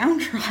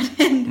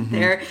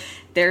downtrodden.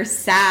 They're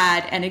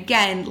sad, and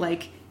again,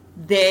 like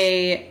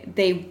they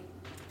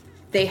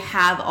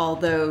have all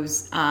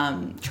those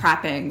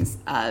trappings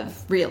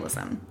of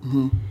realism.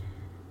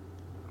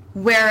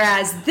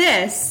 Whereas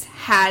this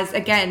has,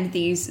 again,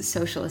 these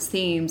socialist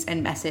themes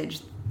and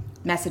messages,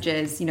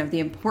 the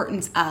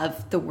importance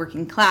of the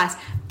working class,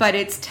 but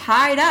it's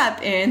tied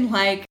up in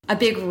like a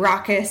big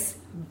raucous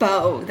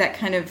bow that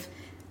kind of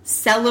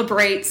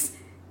celebrates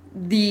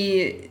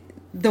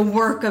the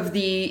work of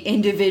the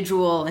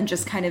individual and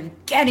just kind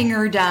of getting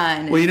her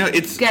done. Well,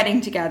 it's getting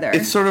together.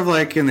 It's sort of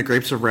like in The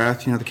Grapes of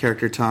Wrath, the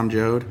character Tom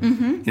Joad.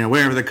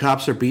 Whenever the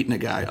cops are beating a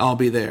guy, I'll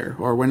be there.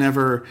 Or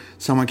whenever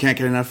someone can't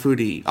get enough food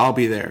to eat, I'll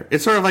be there.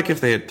 It's sort of like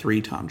if they had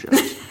 3 Tom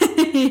Joads.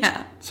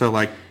 Yeah. So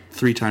like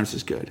 3 times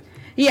as good.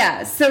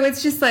 Yeah, so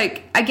it's just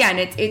like, again,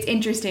 it's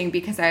interesting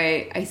because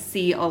I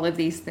see all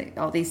these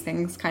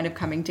things kind of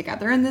coming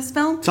together in this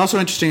film. It's also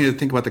interesting to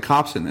think about the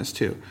cops in this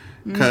too,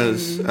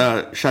 because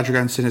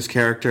Shatrughan Sinha's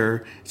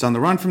character is on the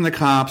run from the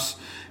cops,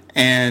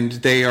 and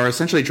they are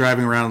essentially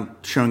driving around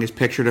showing his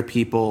picture to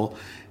people,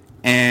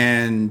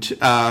 and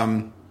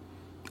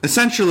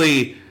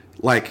essentially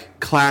like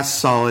class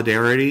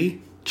solidarity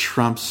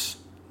trumps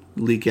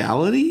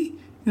legality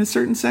in a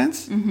certain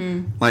sense.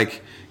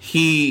 Like,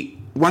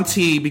 once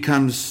he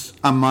becomes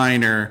a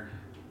minor,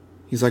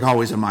 he's like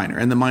always a minor,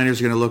 and the miners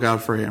are going to look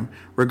out for him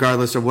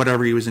regardless of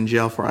whatever he was in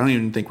jail for. I don't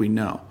even think we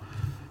know,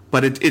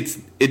 but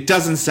it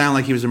doesn't sound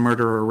like he was a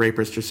murderer or a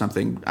rapist or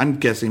something. I'm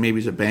guessing maybe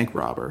he's a bank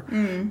robber,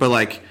 but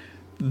like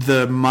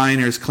the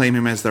miners claim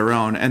him as their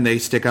own, and they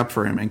stick up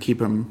for him and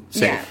keep him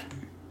safe.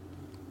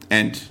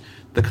 And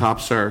the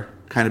cops are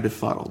kind of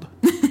befuddled.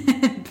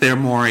 They're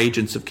more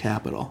agents of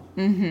capital.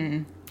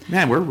 Man,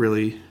 we're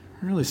really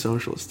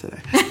socialist today.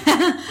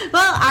 Well,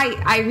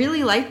 I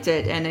really liked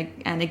it,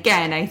 and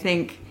again, I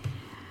think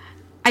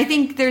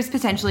there's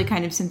potentially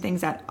kind of some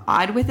things at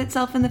odd with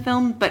itself in the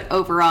film, but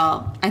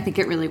overall, I think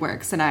it really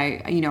works, and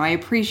I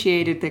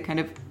appreciated the kind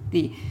of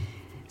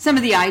some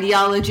of the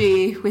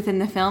ideology within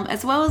the film,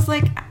 as well as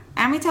like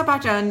Amitabh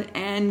Bachchan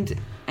and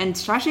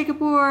Shashi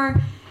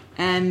Kapoor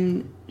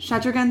and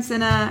Shatrughan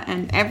Sinha,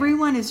 and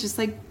everyone is just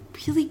like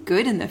really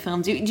good in the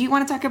film. Do you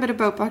want to talk a bit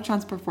about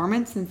Bachchan's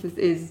performance, since this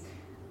is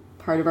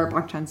part of our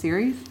Bachchan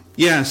series?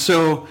 Yeah,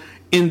 so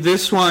in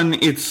this one,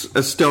 it's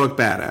a stoic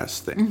badass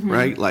thing,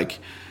 right? Like,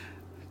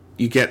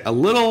 you get a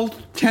little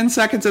 10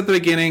 seconds at the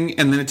beginning,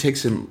 and then it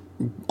takes him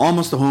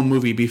almost the whole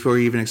movie before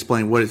you even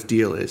explain what his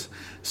deal is.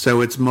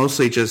 So it's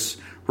mostly just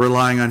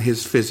relying on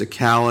his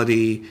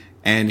physicality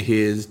and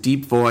his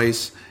deep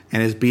voice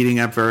and his beating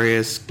up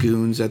various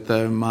goons at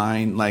the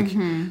mine. Like,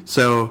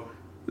 so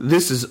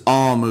this is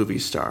all movie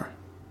star.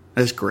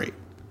 That's great.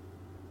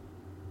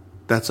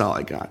 That's all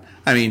I got.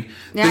 I mean,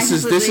 this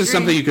is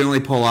something you can only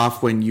pull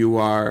off when you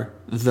are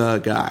the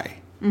guy.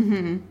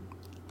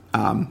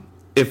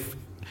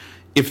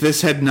 If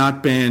this had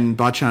not been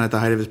Bachchan at the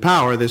height of his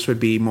power, this would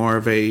be more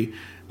of a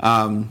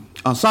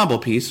ensemble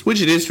piece,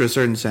 which it is to a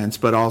certain sense,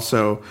 but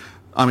also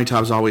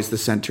Amitabh's always the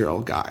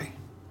central guy.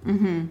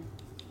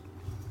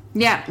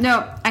 Yeah,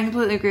 no, I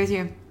completely agree with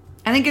you.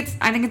 I think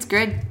it's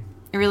good.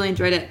 I really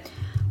enjoyed it.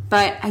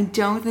 But I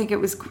don't think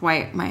it was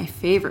quite my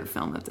favorite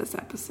film of this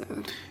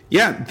episode.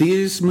 Yeah,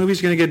 these movies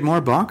are going to get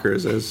more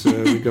bonkers as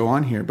we go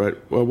on here.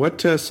 But what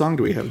song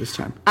do we have this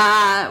time?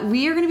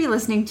 We are going to be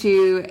listening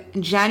to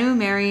Janu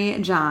Mary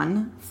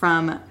Jaan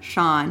from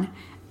Sean.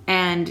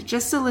 And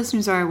just so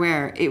listeners are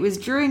aware, it was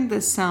during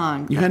this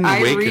song that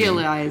I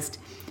realized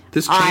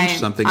this changed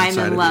something inside of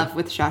you. I'm in love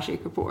with Shashi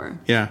Kapoor.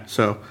 Yeah,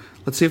 so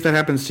let's see if that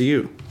happens to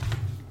you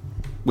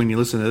when you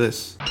listen to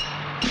this.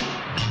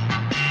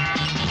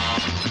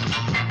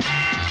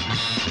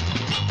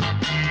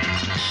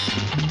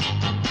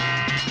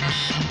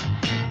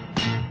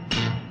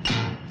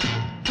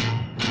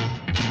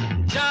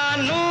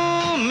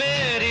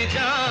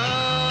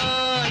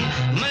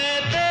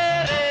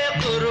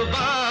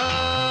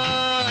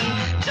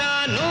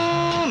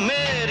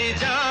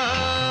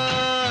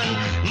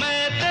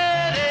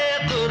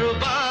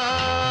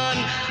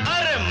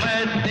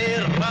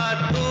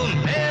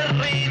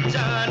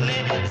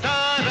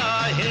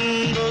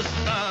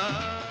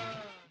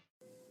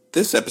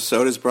 This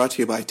episode is brought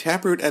to you by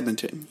Taproot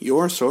Edmonton,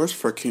 your source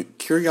for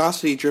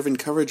curiosity-driven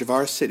coverage of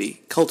our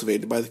city,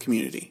 cultivated by the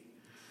community.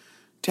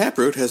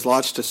 Taproot has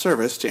launched a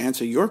service to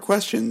answer your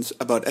questions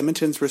about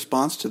Edmonton's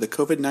response to the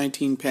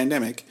COVID-19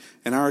 pandemic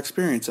and our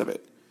experience of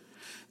it.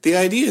 The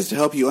idea is to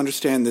help you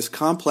understand this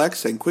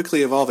complex and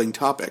quickly evolving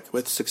topic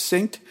with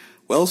succinct,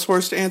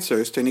 well-sourced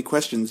answers to any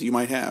questions you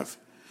might have.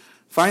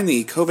 Find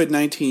the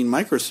COVID-19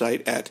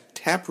 microsite at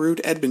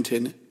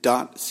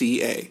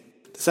taprootedmonton.ca.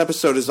 This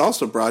episode is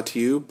also brought to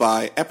you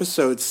by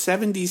episode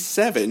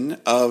 77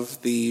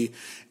 of the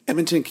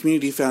Edmonton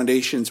Community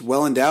Foundation's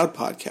Well Endowed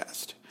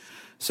podcast.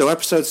 So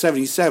episode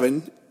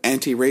 77,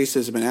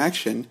 Anti-Racism in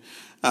Action,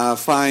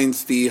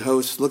 finds the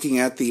hosts looking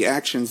at the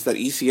actions that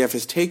ECF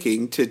is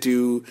taking to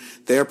do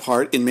their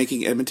part in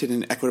making Edmonton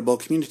an equitable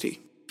community.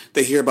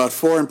 They hear about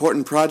 4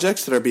 important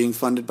projects that are being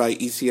funded by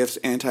ECF's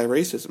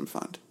Anti-Racism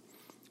Fund.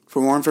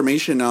 For more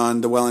information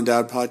on the Well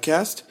Endowed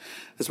podcast,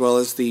 as well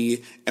as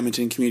the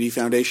Edmonton Community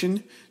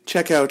Foundation,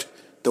 check out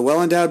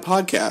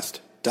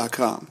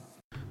thewellendowedpodcast.com.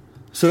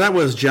 So that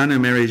was Janu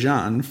Mary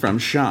Jaan from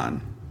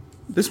Sean.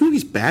 This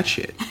movie's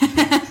batshit.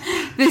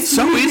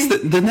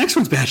 The next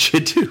one's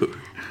batshit too.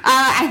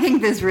 I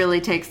think this really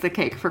takes the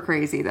cake for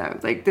crazy, though.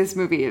 Like, this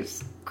movie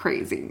is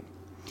crazy.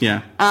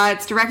 Yeah.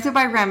 It's directed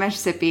by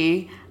Ramesh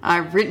Sippy,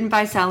 written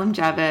by Salim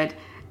Javed,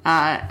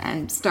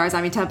 and stars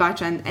Amitabh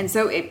Bachchan. And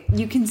so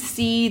you can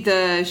see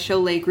the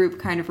Sholay group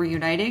kind of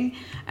reuniting.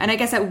 And I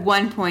guess at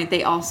one point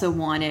they also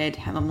wanted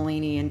Hema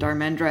Malini and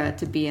Dharmendra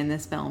to be in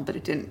this film, but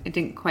it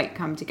didn't quite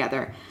come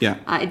together. Yeah.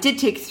 It did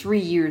take 3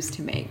 years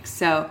to make.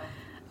 So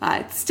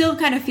it still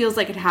kind of feels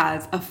like it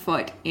has a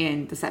foot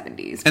in the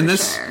 70s. And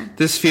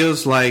this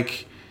feels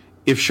like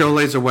if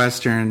Sholay's a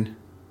Western,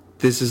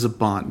 this is a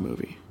Bond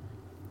movie.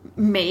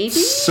 Maybe.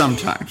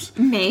 Sometimes.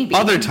 Maybe.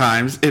 Other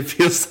times, it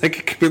feels like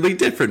a completely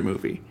different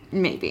movie.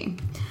 Maybe.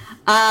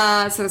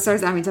 So it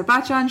stars Amitabh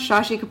Bachchan,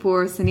 Shashi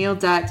Kapoor, Sunil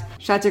Dutt,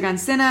 Shatrughan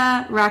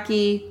Sinha,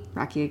 Rocky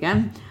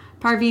again,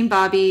 Parveen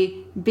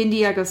Babi,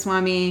 Bindiya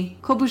Goswami,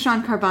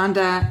 Kulbhushan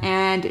Kharbanda,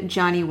 and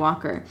Johnny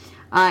Walker.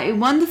 It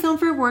won the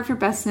Filmfare Award for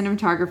Best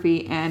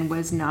Cinematography and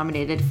was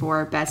nominated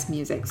for Best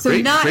Music. So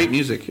great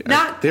music.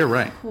 They're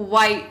right.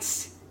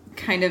 Quite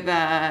kind of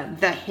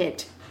the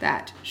hit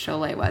that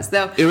Sholay was,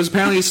 though. It was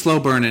apparently a slow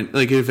burn, and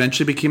like it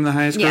eventually became the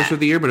highest gross of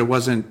the year, but it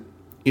wasn't,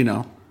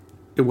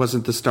 it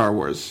wasn't the Star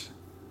Wars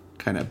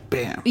kind of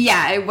bam.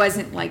 Yeah, it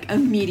wasn't like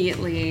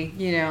immediately,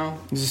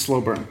 It was a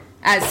slow burn.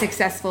 As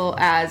successful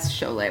as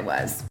Sholay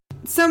was.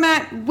 So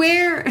Matt,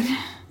 we're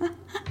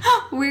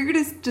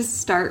going to just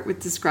start with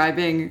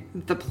describing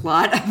the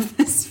plot of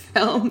this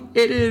film.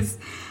 It's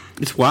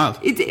wild.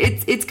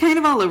 It's kind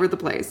of all over the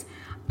place.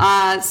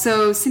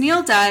 So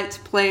Sunil Dutt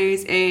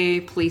plays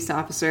a police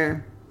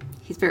officer.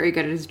 He's very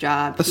good at his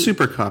job. A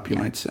super cop, you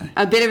might say.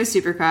 A bit of a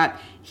super cop.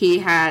 He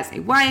has a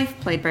wife,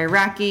 played by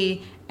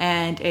Raki,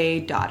 and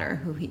a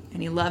daughter,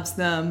 and he loves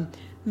them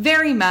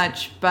very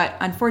much, but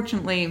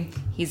unfortunately,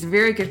 he's a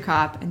very good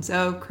cop, and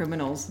so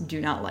criminals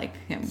do not like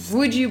him.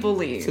 Would you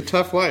believe? It's a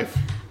tough life.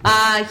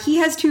 He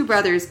has two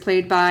brothers,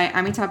 played by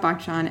Amitabh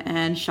Bachchan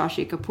and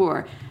Shashi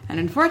Kapoor. And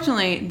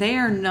unfortunately, they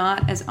are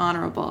not as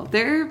honorable.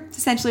 They're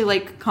essentially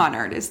like con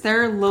artists.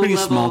 They're low-level... Pretty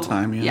small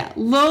time, yeah. Yeah,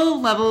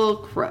 low-level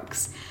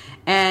crooks.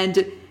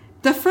 And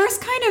the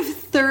first kind of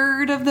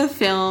third of the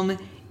film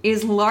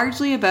is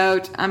largely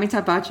about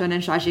Amitabh Bachchan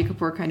and Shashi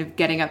Kapoor kind of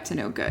getting up to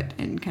no good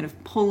and kind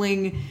of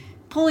pulling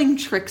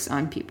tricks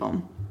on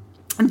people.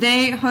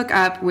 They hook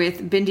up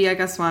with Bindiya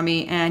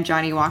Goswami and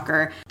Johnny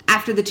Walker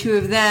after the two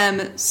of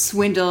them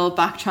swindle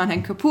Bachchan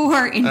and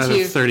Kapoor into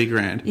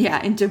 $30,000.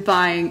 Yeah, into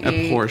buying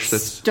a Porsche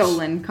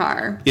stolen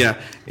car. Yeah,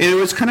 it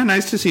was kind of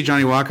nice to see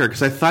Johnny Walker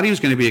because I thought he was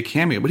going to be a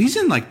cameo, but he's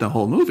in like the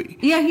whole movie.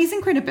 Yeah, he's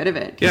in quite a bit of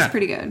it. He's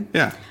pretty good.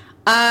 Yeah.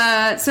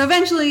 So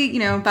eventually,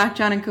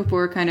 Bachchan and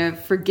Kapoor kind of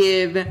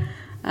forgive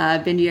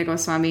Bindiya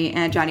Goswami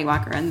and Johnny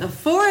Walker, and the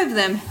four of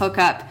them hook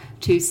up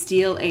to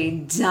steal a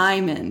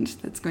diamond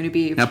that's going to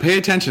be... Now pay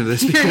attention to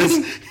this because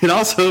it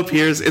also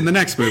appears in the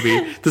next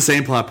movie, the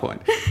same plot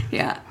point.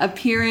 Yeah,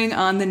 appearing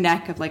on the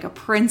neck of like a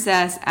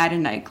princess at a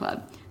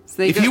nightclub.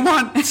 So if you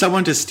want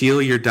someone to steal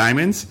your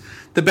diamonds,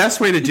 the best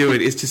way to do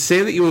it is to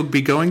say that you will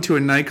be going to a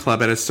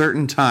nightclub at a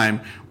certain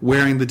time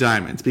wearing the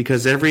diamonds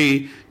because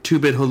every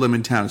two-bit hoodlum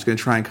in town is going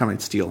to try and come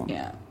and steal them.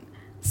 Yeah.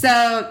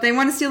 So they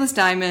want to steal this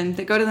diamond.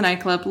 They go to the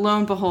nightclub. Lo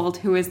and behold,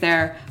 who is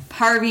there?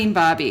 Parveen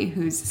Bobby,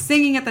 who's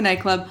singing at the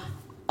nightclub,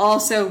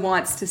 also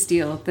wants to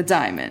steal the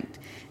diamond.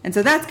 And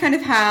so that's kind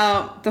of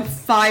how the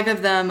five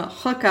of them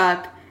hook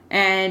up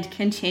and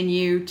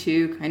continue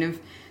to kind of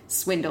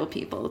swindle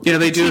people. Yeah,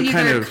 they do a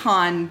kind of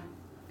con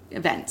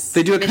events.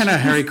 They do a kind of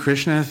Hare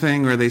Krishna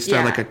thing where they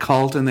start like a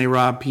cult and they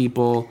rob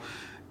people.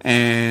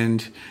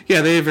 And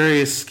yeah, they have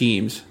various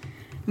schemes.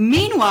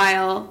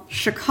 Meanwhile,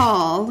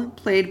 Shakal,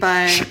 played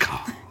by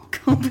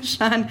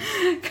Kulbhushan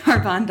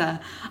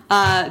Kharbanda,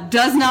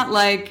 does not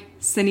like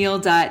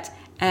Sunil Dutt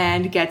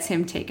and gets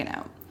him taken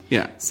out.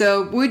 Yeah.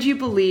 So would you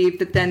believe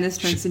that then this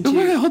turns into...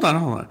 Wait, hold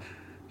on.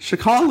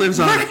 Shakal lives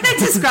on... We're going to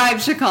describe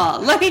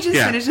Shakal. Let me just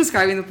finish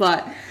describing the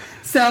plot.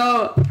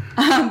 So,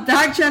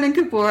 Bachchan and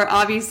Kapoor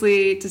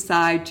obviously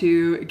decide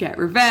to get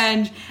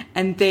revenge,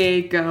 and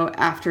they go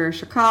after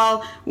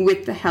Shakal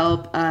with the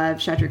help of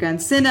Shatrughan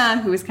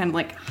Sinha, who is kind of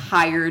like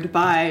hired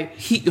by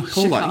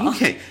Hold on,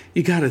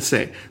 you gotta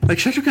say, like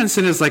Shatrughan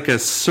Sinha is like a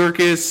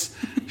circus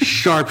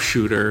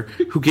sharpshooter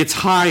who gets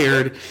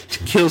hired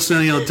to kill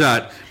Sunil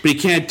Dutt, but he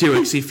can't do it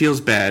because he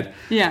feels bad.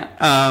 Yeah.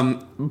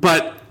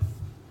 But...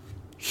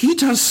 he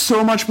does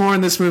so much more in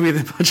this movie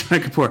than Bachchan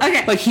Kapoor.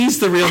 Okay. Like, he's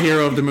the real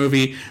hero of the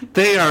movie.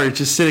 They are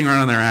just sitting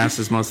around on their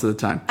asses most of the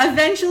time.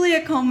 Eventually,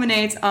 it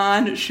culminates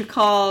on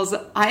Shakal's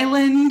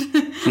island.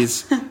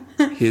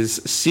 His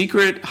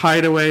secret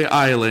hideaway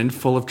island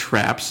full of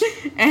traps.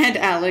 And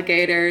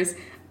alligators,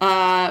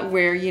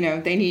 where,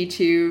 they need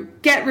to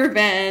get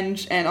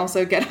revenge and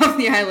also get off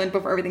the island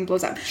before everything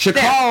blows up.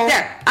 Shakal!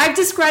 There. I've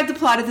described the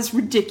plot of this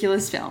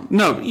ridiculous film.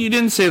 No, you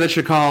didn't say that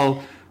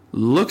Shakal...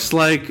 looks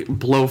like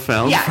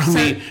Blofeld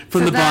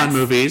from the Bond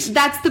movies.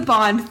 That's the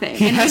Bond thing.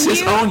 He has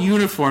his own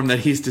uniform that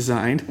he's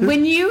designed.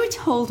 When you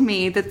told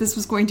me that this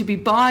was going to be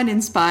Bond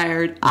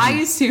inspired, I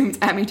assumed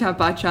Amitabh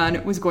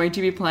Bachchan was going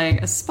to be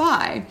playing a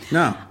spy.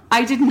 No.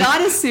 I did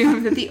not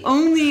assume that the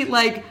only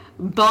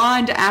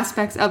Bond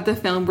aspects of the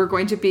film were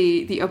going to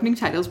be the opening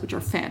titles, which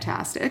are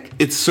fantastic.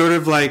 It's sort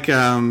of like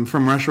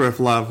From Russia with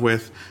Love,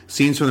 with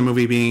scenes from the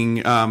movie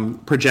being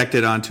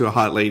projected onto a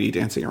hot lady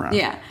dancing around.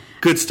 Yeah.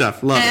 Good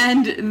stuff. Love it.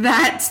 And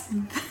that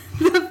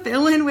the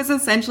villain was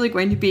essentially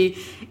going to be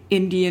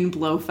Indian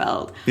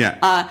Blofeld.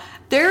 Yeah.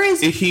 There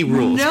is he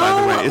rules, no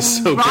by the way.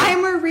 It's so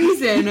rhyme good. or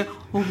reason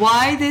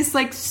why this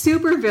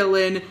super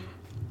villain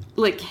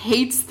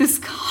hates this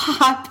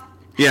cop.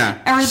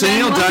 Yeah.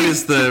 Sunil Dutt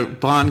is the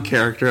Bond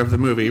character of the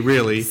movie,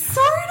 really.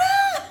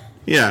 Sorta.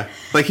 Yeah.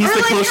 He's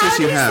the closest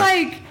you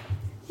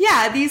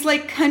have. These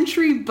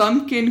country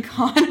bumpkin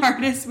con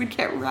artists would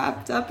get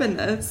wrapped up in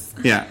this.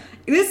 Yeah.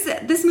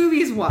 This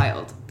movie is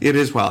wild. It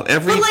is wild.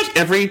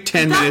 Every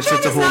 10 minutes,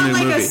 it's a whole new movie.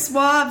 He's not a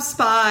suave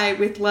spy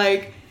with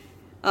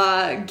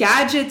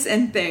gadgets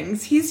and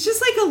things. He's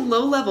just a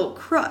low-level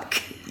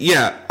crook.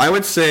 Yeah, I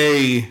would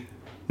say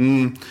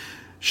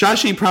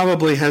Shashi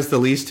probably has the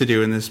least to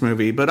do in this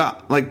movie,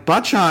 but like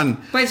Bachchan...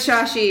 But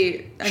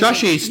Shashi...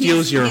 Shashi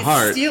steals your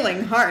heart. He's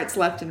stealing hearts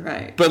left and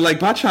right. But like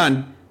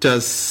Bachchan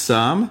does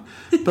some,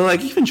 but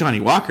like even Johnny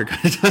Walker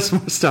kind of does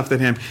more stuff than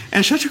him.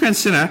 And Shatrughan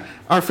Sinha,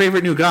 our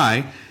favorite new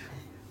guy,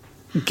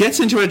 gets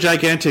into a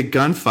gigantic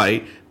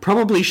gunfight,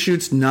 probably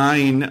shoots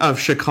 9 of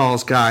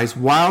Shakal's guys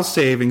while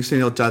saving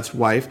Sunil Dutt's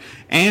wife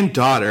and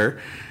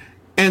daughter.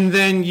 And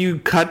then you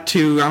cut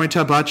to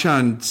Amitabh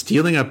Bachchan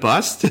stealing a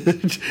bus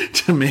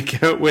to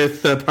make out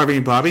with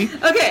Parveen Bobby.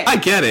 Okay. I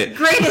get it.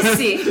 Greatest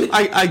scene.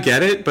 I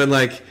get it, but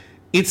like,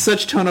 it's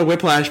such tonal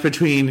whiplash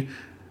between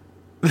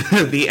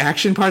the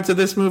action parts of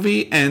this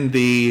movie and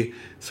the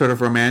sort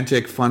of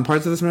romantic fun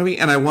parts of this movie.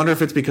 And I wonder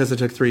if it's because it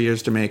took 3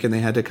 years to make and they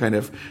had to kind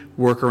of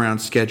work around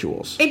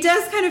schedules. It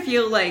does kind of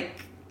feel like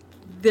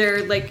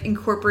they're like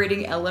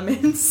incorporating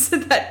elements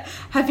that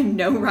having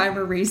no rhyme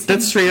or reason.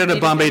 That's straight out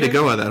of Bombay to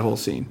Goa, that whole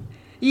scene.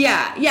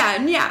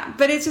 Yeah.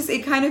 But it's just,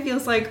 it kind of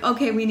feels like,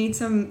 okay, we need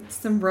some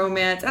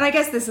romance. And I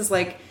guess this is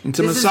like... It's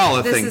a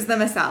masala thing. This is the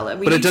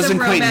masala. But it doesn't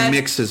quite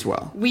mix as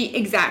well.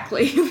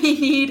 Exactly. We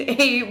need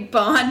a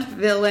Bond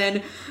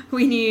villain.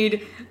 We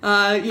need...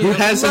 who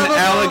has an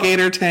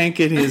alligator tank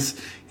in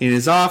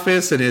his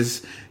office, and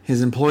his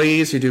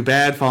employees who do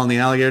bad fall in the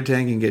alligator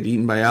tank and get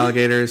eaten by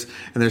alligators.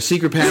 And there's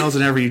secret panels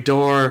in every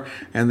door,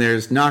 and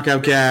there's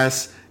knockout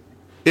gas.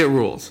 It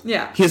rules.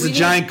 Yeah. He has a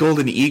giant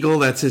golden eagle.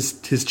 That's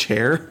his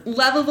chair.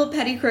 Lovable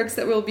petty crooks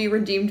that will be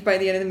redeemed by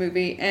the end of the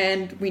movie.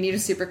 And we need a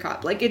super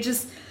cop. Like, it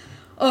just...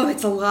 Oh,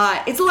 it's a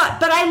lot. It's a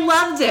lot. But I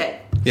loved it.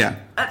 Yeah.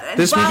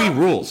 This movie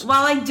rules.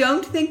 While I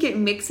don't think it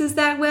mixes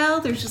that well,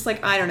 there's just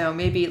like, I don't know,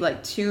 maybe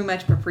like too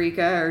much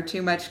paprika or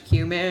too much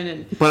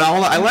cumin. But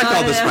I like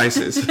all the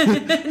spices.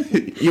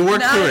 You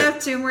work through it. Not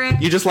enough turmeric.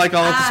 You just like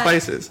all of the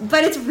spices.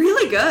 But it's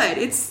really good.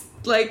 It's...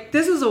 Like,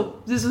 this is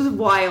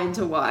wild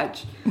to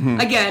watch. Mm-hmm.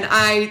 Again,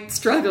 I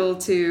struggle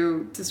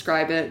to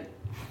describe it.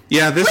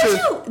 Yeah,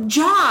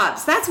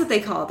 jobs. That's what they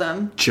call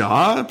them.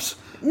 Jobs?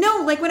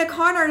 No, like when a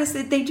con artist,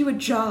 they do a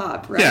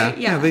job, right?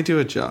 Yeah, they do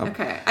a job.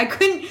 Okay. I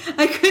couldn't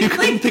You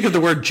couldn't think of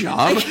the word job?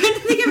 I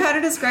couldn't think of how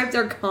to describe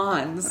their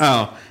cons.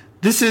 Oh.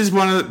 This is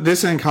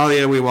this and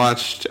Kalia we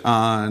watched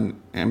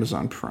on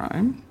Amazon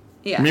Prime.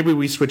 Yeah. Maybe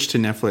we switched to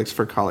Netflix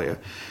for Kalia.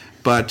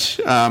 But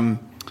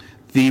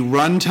the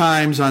run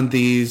times on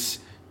these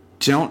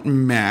don't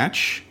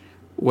match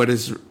what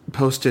is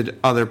posted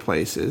other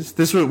places.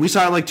 We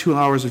saw it like 2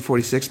 hours and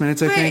 46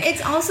 minutes, I think.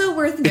 It's also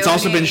worth noting. It's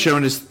also been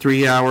shown as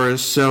 3 hours,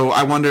 so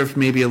I wonder if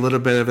maybe a little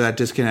bit of that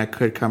disconnect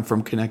could come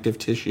from connective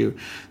tissue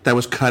that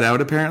was cut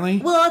out, apparently.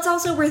 Well, it's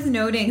also worth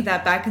noting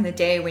that back in the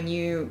day when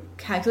you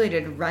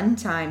calculated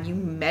runtime, you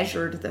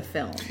measured the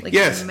film. Like,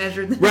 yes. You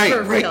measured the right.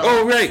 film.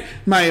 Oh, right.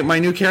 My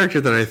new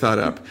character that I thought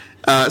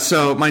up.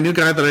 So my new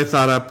guy that I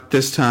thought up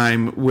this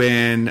time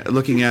when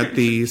looking at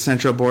the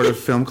Central Board of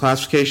Film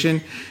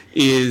Classification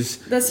is...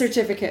 The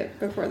certificate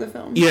before the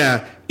film.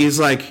 Yeah, is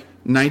like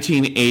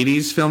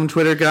 1980s film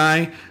Twitter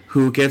guy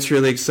who gets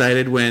really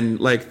excited when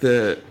like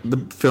the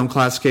film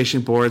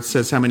classification board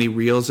says how many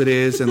reels it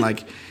is and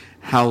like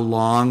how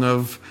long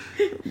of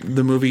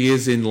the movie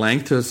is in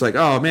length. So it's like,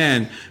 oh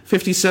man,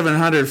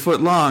 5,700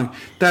 foot long.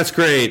 That's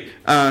great.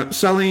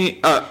 Sully,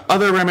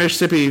 other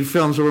Ramesh Sippy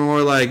films were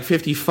more like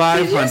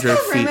 5,500 feet. Did you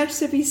just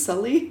Ramesh Sippy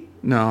Sully?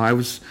 No, I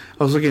was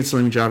looking at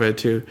Salim Javed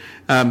too.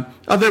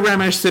 Other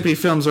Ramesh Sippy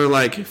films are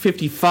like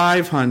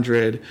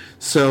 5,500.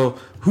 So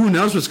who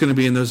knows what's going to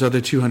be in those other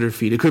 200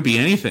 feet? It could be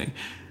anything.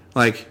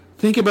 Like,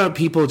 think about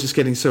people just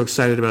getting so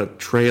excited about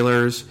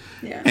trailers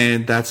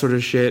and that sort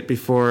of shit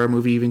before a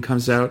movie even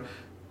comes out.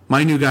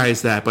 My new guy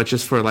is that, but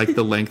just for like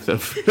the length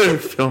of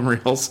film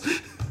reels.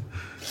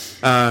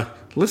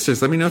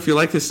 Listeners, let me know if you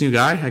like this new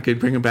guy. I could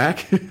bring him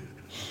back.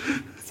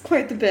 It's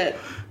quite the bit.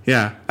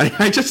 Yeah,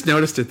 I just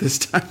noticed it this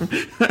time.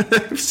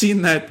 I've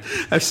seen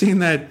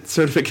that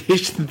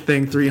certification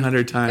thing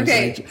 300 times.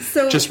 Okay,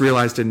 so just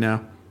realized it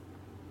now.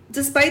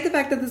 Despite the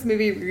fact that this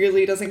movie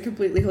really doesn't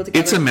completely hold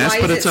together, it's a mess,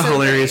 but it's a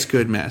hilarious,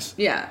 good mess.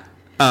 Yeah,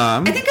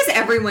 I think because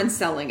everyone's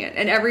selling it,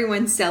 and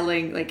everyone's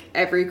selling like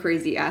every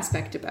crazy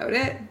aspect about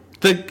it.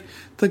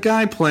 The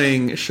guy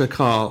playing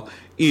Shakal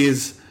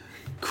is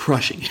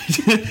crushing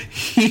it.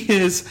 He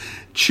is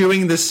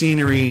chewing the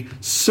scenery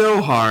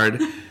so hard.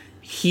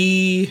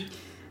 He's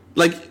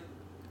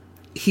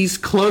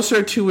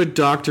closer to a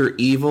Dr.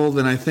 Evil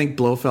than I think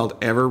Blofeld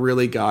ever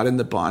really got in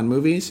the Bond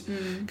movies.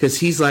 Because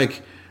he's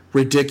like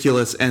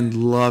ridiculous and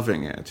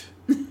loving it.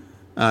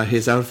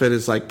 His outfit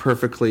is like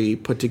perfectly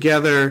put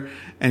together,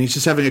 and he's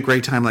just having a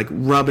great time like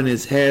rubbing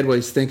his head while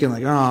he's thinking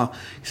like, oh,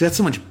 he's got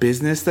so much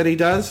business that he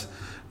does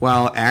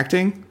while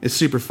acting. It's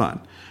super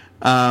fun.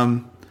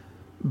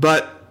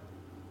 But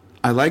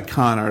I like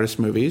con artist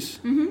movies.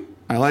 Mm-hmm.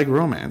 I like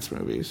romance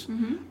movies.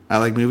 Mm-hmm. I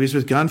like movies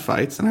with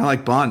gunfights, and I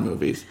like Bond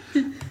movies.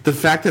 The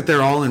fact that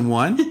they're all in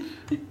one,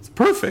 it's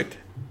perfect.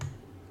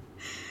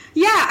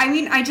 Yeah, I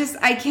mean, I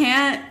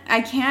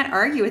can't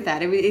argue with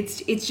that. I mean,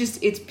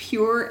 it's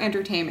pure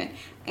entertainment,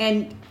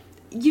 and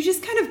you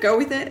just kind of go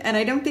with it. And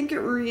I don't think it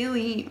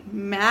really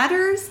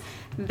matters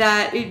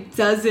that it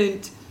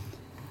doesn't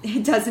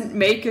it doesn't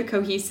make a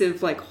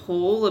cohesive like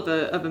whole of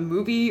a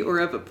movie or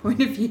of a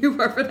point of view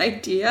or of an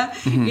idea.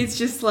 It's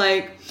just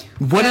like,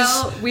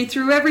 we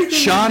threw everything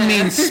Sean in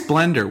there. means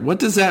splendor. What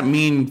does that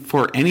mean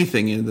for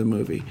anything in the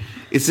movie?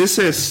 Is this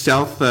a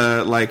stealth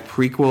like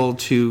prequel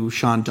to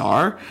Sean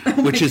Dar,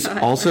 which is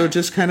also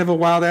just kind of a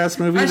wild ass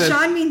movie?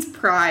 Sean means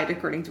pride,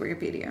 according to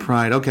Wikipedia.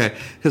 Pride, okay,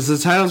 because the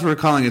titles were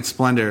calling it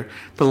Splendor,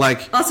 but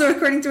like also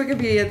according to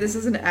Wikipedia, this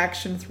is an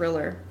action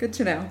thriller. Good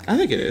to know. I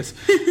think it is.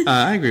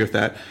 I agree with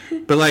that.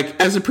 But like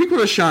as a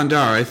prequel to Sean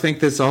Dar, I think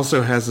this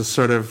also has a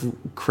sort of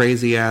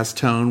crazy ass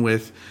tone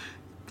with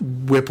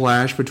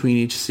whiplash between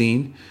each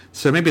scene.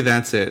 So maybe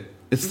that's it.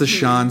 It's the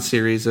Sean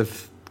series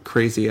of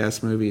crazy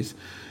ass movies.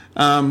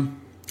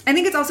 I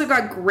think it's also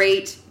got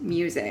great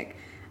music.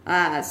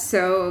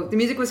 So the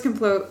music was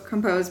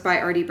composed by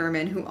Artie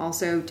Berman, who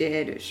also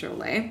did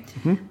Sholay.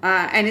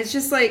 And it's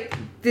just like,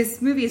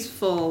 this movie is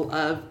full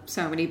of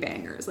so many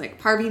bangers. Like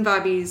Parveen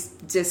Bobby's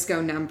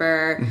disco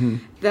number,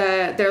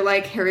 they're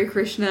like Hare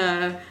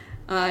Krishna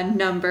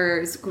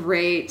numbers,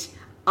 great.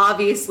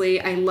 Obviously,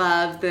 I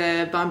love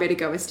the Bombay to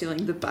Goa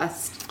stealing the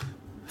bus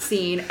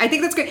scene. I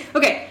think that's great.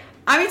 Okay,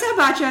 Amitabh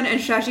Bachchan and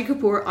Shashi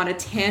Kapoor on a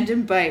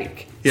tandem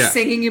bike,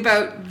 singing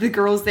about the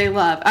girls they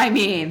love. I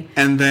mean,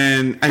 and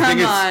then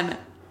I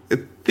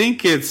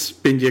think it's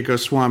Bindya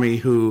Goswami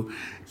who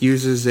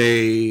uses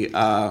a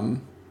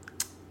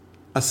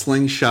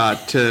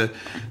slingshot to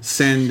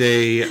send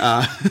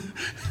a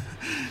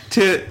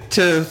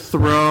to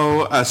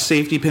throw a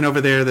safety pin over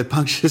there that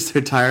punctures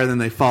their tire. Then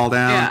they fall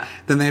down. Yeah.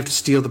 Then they have to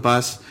steal the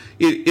bus.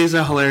 It is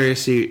a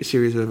hilarious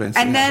series of events.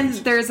 And then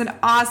there's an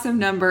awesome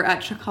number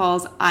at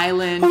Chakal's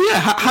Island. Oh yeah,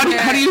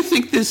 how do you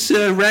think this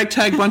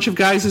ragtag bunch of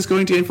guys is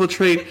going to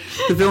infiltrate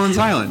the villain's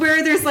island?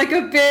 Where there's like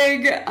a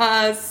big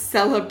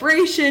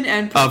celebration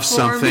and of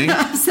something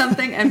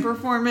and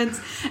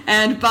performance,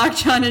 and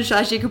Bachchan and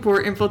Shashi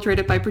Kapoor infiltrate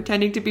it by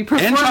pretending to be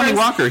performers. And Johnny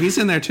Walker, he's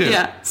in there too.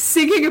 Yeah,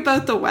 singing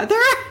about the weather.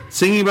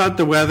 Singing about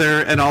the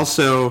weather, and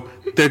also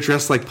they're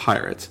dressed like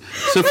pirates.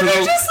 So for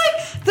they're just like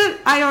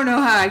I don't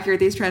know how accurate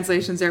these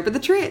translations are, but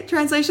the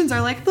translations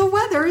are like, the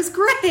weather is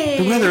great.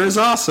 The weather is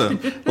awesome.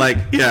 Like,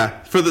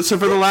 yeah. For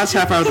the last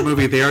half hour of the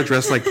movie, they are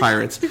dressed like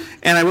pirates.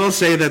 And I will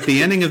say that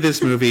the ending of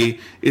this movie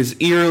is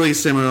eerily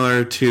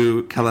similar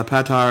to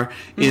Kalapatar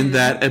in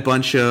that a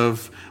bunch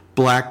of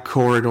black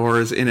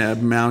corridors in a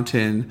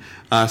mountain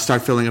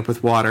start filling up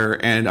with water,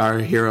 and our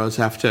heroes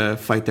have to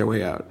fight their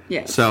way out.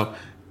 Yes. So,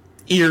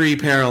 eerie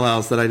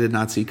parallels that I did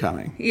not see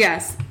coming.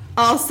 Yes.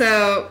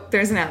 Also,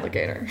 there's an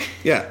alligator.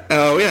 Yeah.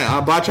 Oh,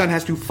 yeah. Bachchan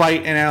has to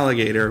fight an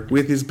alligator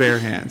with his bare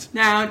hands.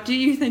 Now, do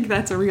you think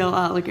that's a real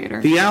alligator?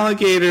 The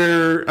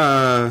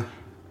alligator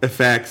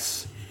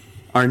effects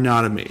are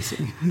not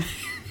amazing.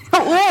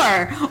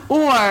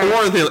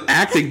 Or they're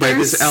acting by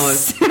this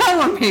alligator.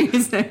 So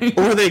amazing.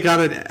 Or they got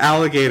an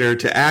alligator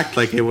to act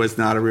like it was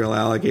not a real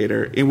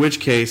alligator. In which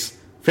case,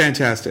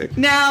 fantastic.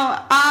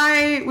 Now,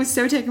 I was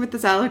so taken with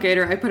this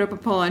alligator, I put up a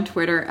poll on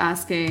Twitter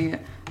asking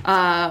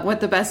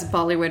what the best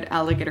Bollywood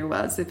alligator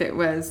was, if it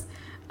was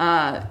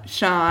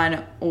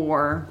Sean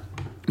or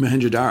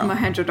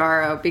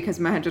Mohenjo-daro, because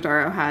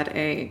Mohenjo-daro had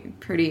a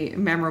pretty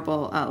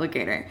memorable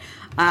alligator.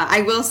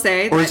 I will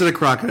say or is it a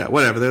crocodile?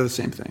 Whatever, they're the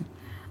same thing.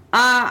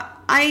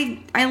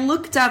 I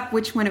looked up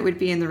which one it would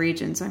be in the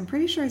region, so I'm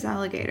pretty sure it's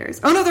alligators.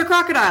 Oh no, they're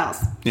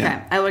crocodiles. Yeah.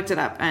 Okay, I looked it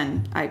up,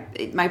 and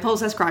my poll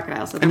says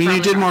crocodiles. So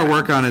you did more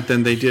work on it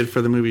than they did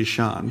for the movie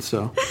Sean.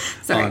 So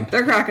sorry,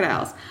 they're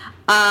crocodiles.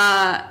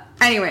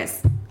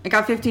 Anyways, I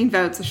got 15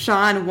 votes.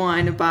 Sean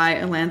won by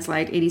a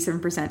landslide,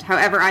 87%.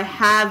 However, I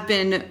have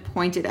been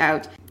pointed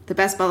out the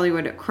best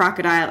Bollywood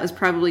crocodile is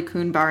probably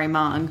Kun Bari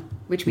Mang,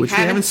 which we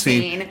haven't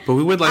seen. But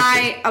we would like.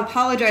 I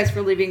apologize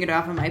for leaving it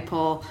off of my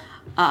poll.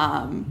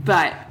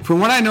 But from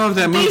what I know of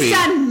that movie, based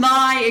on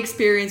my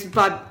experience with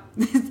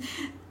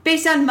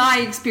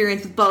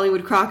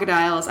Bollywood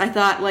crocodiles, I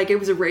thought like it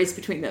was a race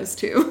between those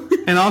two.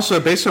 And also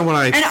based on what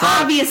I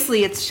thought,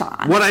 obviously it's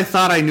Sean. What I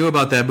thought I knew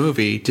about that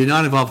movie did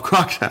not involve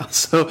crocodiles,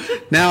 so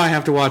now I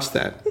have to watch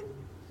that.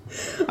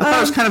 I thought it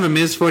was kind of a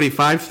Ms.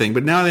 45 thing,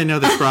 but now they know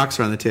the crocs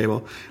are on the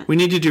table. We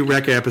need to do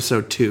Rekha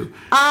episode 2.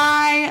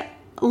 I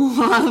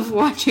love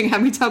watching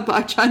Amitabh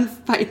Bachchan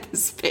fight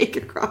this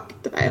fake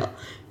crocodile.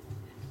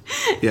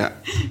 Yeah.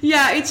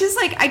 Yeah, it's just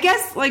like, I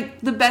guess like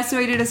the best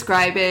way to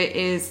describe it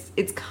is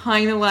it's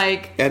kind of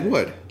like Ed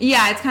Wood.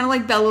 Yeah, it's kind of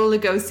like Bela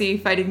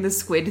Lugosi fighting the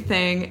squid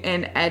thing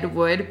in Ed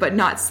Wood, but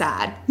not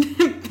sad.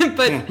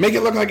 But make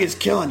it look like it's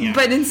killing you.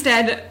 But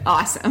instead,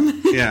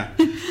 awesome. Yeah.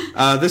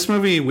 This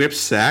movie whips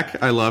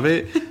sack. I love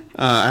it.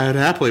 I'd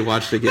happily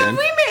watch it again.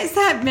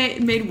 Have we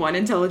made one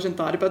intelligent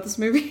thought about this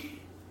movie?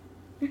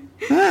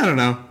 I don't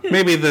know.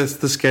 Maybe the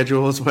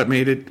schedule is what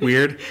made it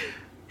weird.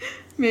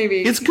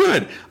 Maybe. It's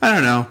good. I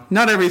don't know.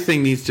 Not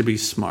everything needs to be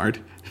smart.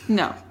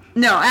 No,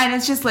 and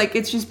it's just like,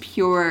 it's just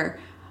pure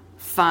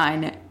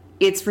fun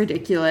It's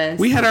ridiculous.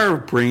 We had our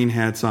brain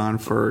hats on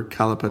for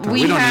Kalapatan.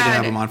 We don't need to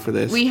have them on for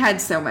this. We had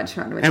so much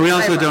fun with it. And we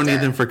also don't need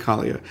them for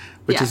Kalia,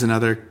 which Yeah. is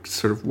another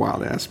sort of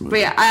wild-ass movie. But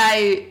yeah,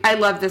 I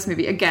love this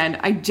movie. Again,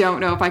 I don't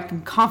know if I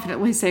can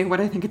confidently say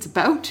what I think it's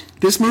about.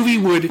 This movie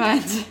would...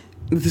 But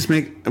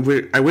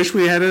I wish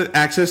we had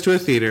access to a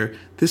theater.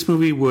 This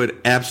movie would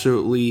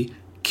absolutely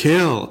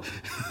kill.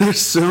 There's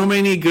so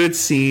many good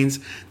scenes.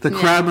 The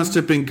crowd must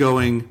have been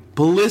going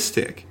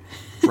ballistic,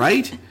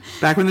 right?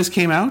 Back when this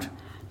came out?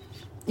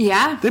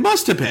 yeah, They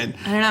must have been.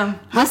 I don't know.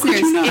 How could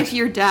Listeners, you not? if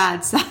your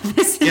dad saw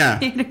this in Yeah.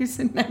 theaters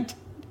in 19...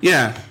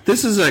 Yeah,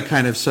 this is a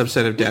kind of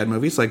subset of dad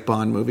movies, like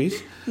Bond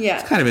movies. Yeah.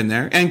 It's kind of in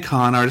there. And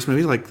con artist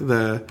movies, like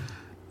the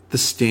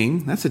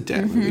Sting. That's a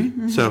dad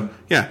movie. So,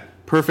 yeah,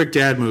 perfect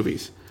dad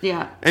movies.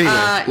 Yeah. Anyway,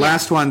 Yeah.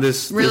 last one.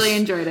 Really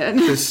enjoyed it.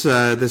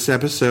 This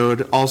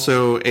episode,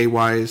 also a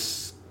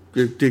wise,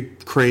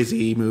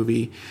 crazy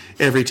movie.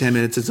 Every 10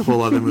 minutes, it's a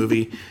whole other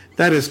movie.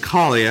 That is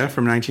Kalia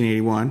from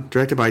 1981,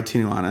 directed by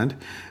Tinu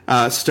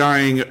Anand,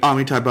 starring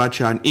Amitabh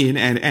Bachchan in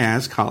and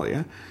as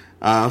Kalia.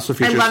 Also I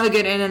features, love a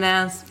good in and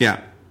as.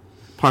 yeah,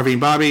 Parveen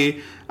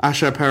Babi,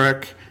 Asha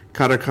Parekh,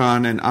 Kader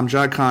Khan, and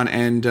Amjad Khan,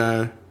 and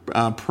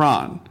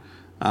Pran.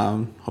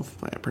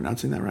 Hopefully, I'm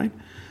pronouncing that right.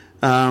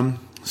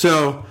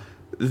 So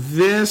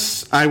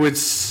this, I would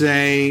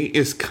say,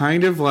 is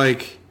kind of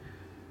like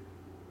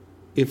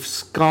if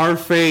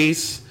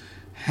Scarface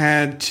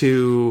had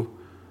to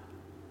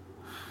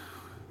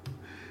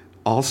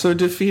also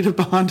defeat a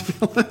Bond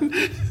villain.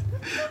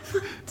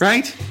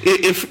 Right?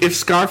 If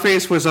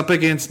Scarface was up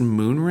against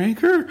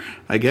Moonraker,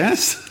 I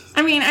guess.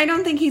 I mean, I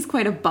don't think he's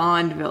quite a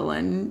Bond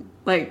villain.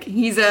 Like,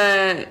 Wait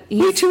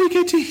till we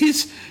get to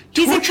his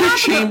He's a torture capital-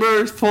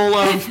 chamber full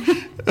of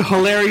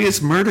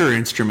hilarious murder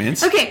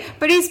instruments. Okay,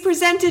 but he's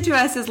presented to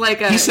us as like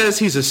a... He says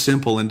he's a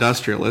simple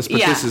industrialist,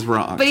 but this is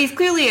wrong. But he's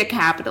clearly a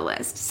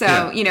capitalist. So,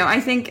 Yeah. you know,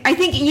 I think,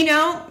 you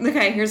know,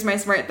 okay, here's my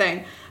smart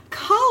thing.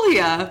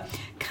 Kalia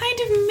kind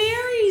of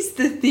marries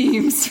the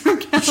themes from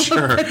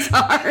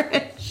Kalapatar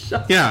and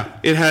Shah. Yeah,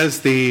 it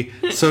has the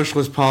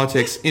socialist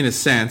politics in a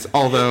sense,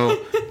 although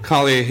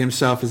Kalia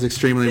himself is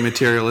extremely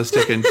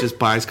materialistic and just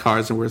buys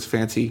cars and wears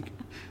fancy,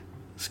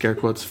 scare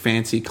quotes,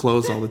 fancy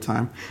clothes all the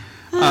time.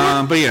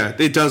 But yeah,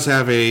 it does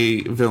have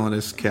a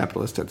villainous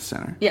capitalist at the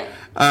center.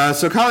 Yeah.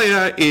 So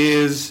Kalia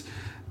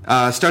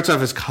starts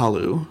off as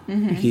Kalu.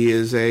 Mm-hmm. He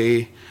is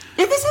a...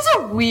 Yeah, this is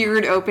a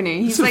weird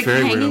opening. He's a like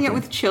very weird hanging it opening.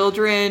 with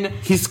children.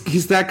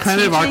 He's that kind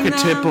of Teaching them.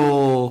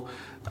 archetypal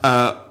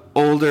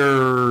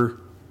older,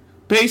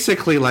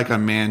 basically like a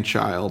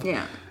man-child.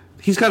 Yeah.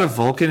 He's got a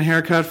Vulcan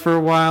haircut for a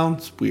while.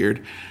 It's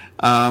weird.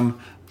 But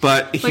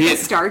Like he... a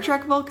Star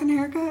Trek Vulcan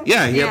haircut?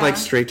 Yeah, he had like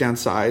straight down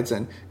sides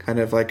and kind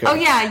of like Oh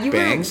yeah, you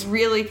bangs. were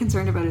really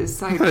concerned about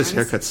his I thought his sideburns.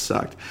 haircut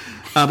sucked.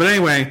 But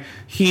anyway,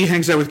 he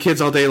hangs out with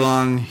kids all day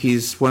long.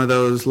 He's one of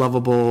those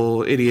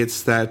lovable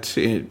idiots that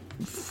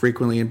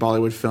frequently in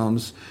Bollywood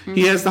films,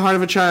 he has the heart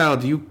of a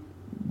child.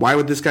 Why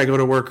would this guy go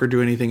to work or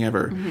do anything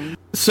ever?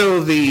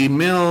 So the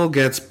mill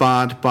gets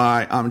bought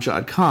by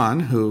Amjad Khan,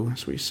 who,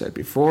 as we said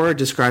before,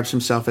 describes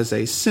himself as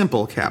a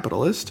simple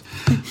capitalist.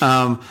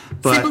 But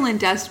Simple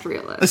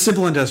industrialist. a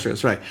simple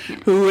industrialist, right.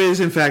 Who is,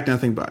 in fact,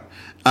 nothing but.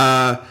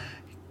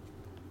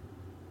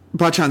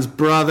 Bachchan's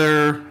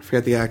brother, I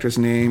forget the actor's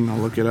name, I'll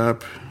look it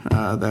up.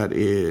 That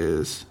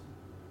is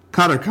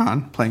Kader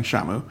Khan, playing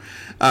Shamu.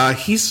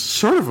 He's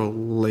sort of a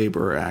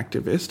labor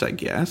activist, I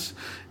guess.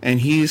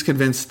 And he's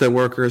convinced the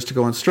workers to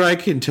go on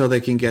strike until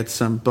they can get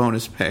some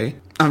bonus pay.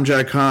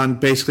 Amjad Khan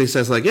basically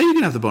says, like, yeah, you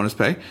can have the bonus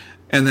pay.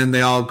 And then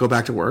they all go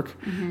back to work.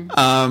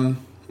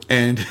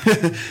 And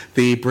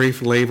the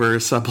brief labor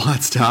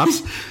subplot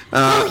stops.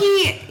 Well,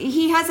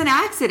 he has an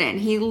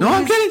accident. No,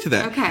 I'm getting to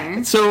that.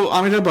 Okay. So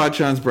Amitabh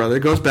Bachchan's brother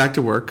goes back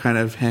to work, kind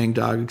of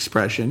hangdog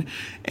expression,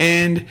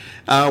 and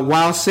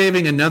while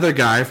saving another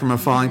guy from a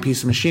falling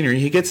piece of machinery,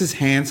 he gets his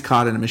hands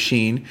caught in a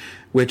machine,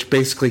 which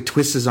basically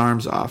twists his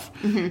arms off.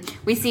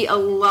 We see a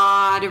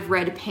lot of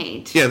red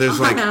paint. Yeah, there's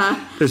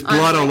there's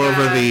blood all like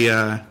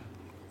over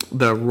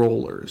the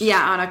rollers.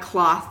 Yeah, on a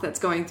cloth that's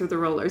going through the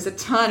rollers. A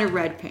ton of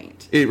red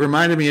paint. It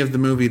reminded me of the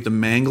movie The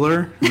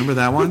Mangler. Remember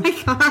that one? Oh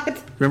my God.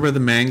 Remember The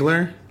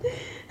Mangler?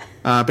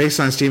 Based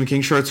on a Stephen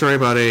King short story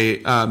about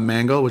a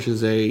mangle, which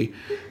is a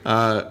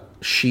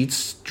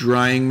sheets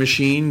drying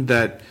machine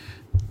that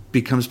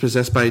becomes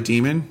possessed by a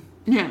demon.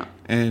 Yeah.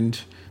 And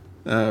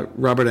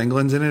Robert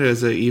Englund's in it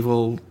as an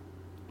evil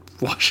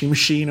washing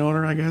machine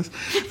owner, I guess.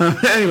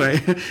 Anyway,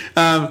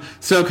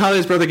 so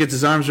Kalia's brother gets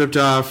his arms ripped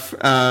off,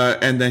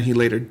 and then he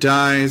later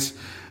dies.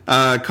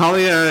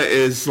 Kalia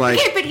is like...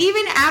 Okay, but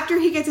even after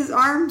he gets his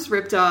arms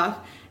ripped off,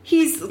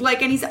 he's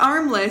like, and he's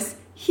armless,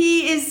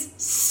 he is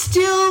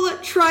still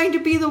trying to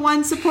be the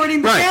one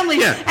supporting the Right, family.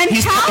 yeah. And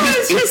He's-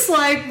 Kalia's just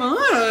like, I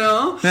don't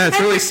know. Yeah, it's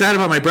And- really sad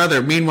about my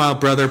brother. Meanwhile,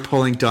 brother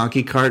pulling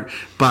donkey cart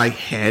by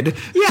head.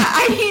 Yeah,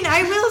 I mean,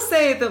 I will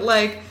say that,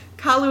 like,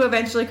 Kalu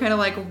eventually kind of,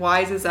 like,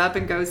 wises up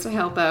and goes to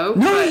help out.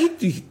 No,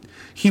 but-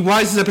 He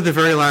wises up at the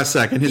very last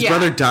second. His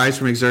brother dies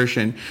from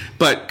exertion,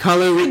 but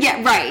Kalu...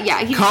 Yeah, right,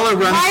 yeah. He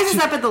rises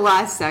up at the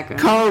last second.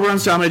 Kalu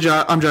runs to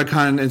Amjad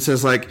Khan and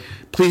says, like,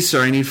 please,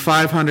 sir, I need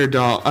 500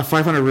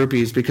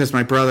 rupees because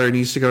my brother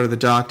needs to go to the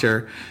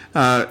doctor.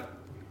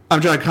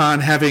 Amjad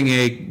Khan, having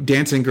a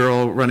dancing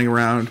girl running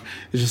around,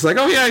 is just like,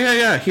 oh,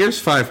 yeah, here's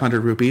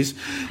 500 rupees.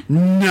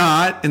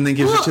 Not, and then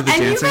gives it to the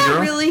dancing girl. And you got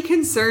really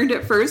concerned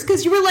at first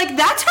because you were like,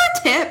 that's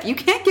her tip. You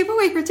can't give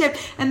away her tip.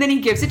 And then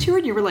he gives it to her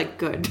and you were like,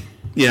 good.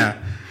 Yeah.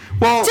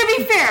 Well, to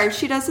be fair,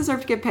 she does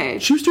deserve to get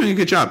paid. She was doing a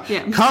good job.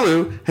 Yeah.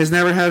 Kalu has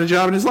never had a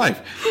job in his life.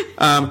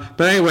 But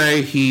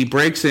anyway, he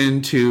breaks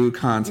into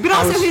Khan's house. But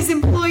also his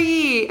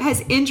employee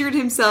has injured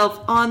himself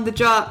on the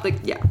job. Like,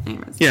 yeah,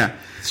 anyways. Yeah.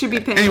 Should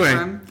be paying for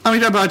him.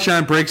 Amitabh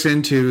Bachchan breaks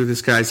into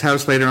this guy's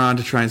house later on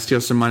to try and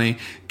steal some money,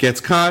 gets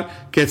caught,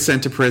 gets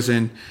sent to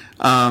prison.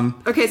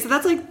 Okay, so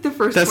that's like the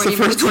first 20 minutes. That's the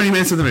first 20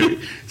 minutes of the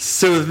movie.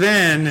 So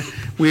then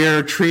we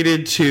are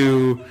treated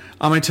to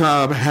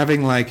Amitabh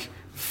having like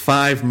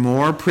 5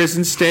 more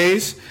prison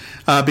stays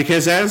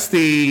because as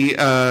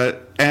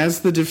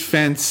the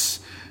defense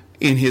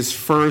in his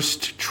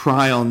first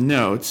trial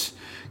notes,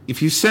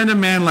 if you send a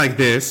man like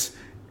this,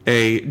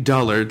 a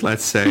dullard,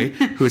 let's say,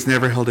 who has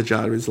never held a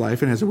job in his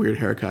life and has a weird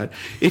haircut,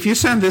 if you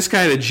send this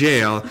guy to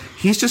jail,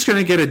 he's just going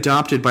to get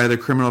adopted by the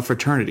criminal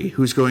fraternity,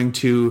 who's going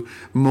to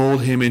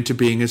mold him into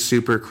being a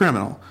super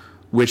criminal.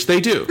 Which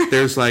they do.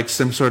 There's like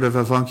some sort of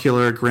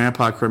avuncular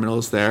grandpa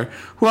criminals there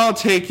who all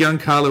take young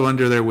Kalu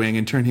under their wing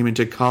and turn him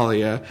into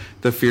Kalia,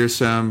 the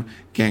fearsome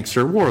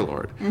gangster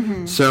warlord.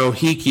 Mm-hmm. So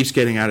he keeps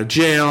getting out of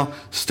jail,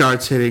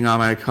 starts hitting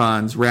Ahmad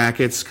Khan's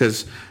rackets,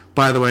 because,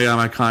 by the way,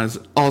 Ahmad Khan is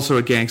also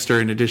a gangster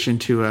in addition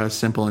to a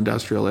simple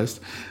industrialist.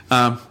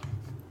 And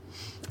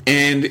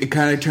it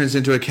kind of turns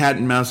into a cat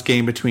and mouse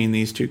game between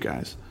these two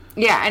guys.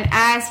 Yeah, and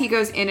as he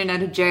goes in and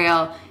out of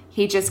jail,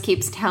 he just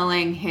keeps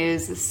telling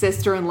his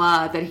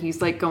sister-in-law that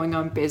he's, like, going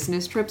on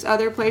business trips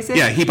other places.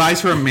 Yeah, he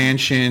buys her a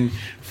mansion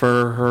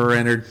for her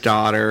and her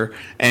daughter,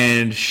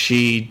 and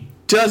she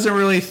doesn't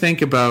really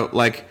think about,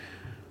 like,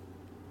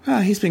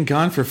 oh, he's been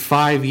gone for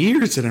 5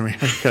 years in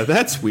America.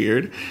 That's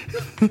weird.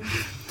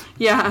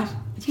 Yeah,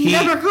 he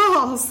never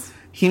calls.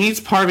 He meets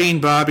Parveen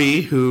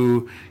Bobby,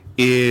 who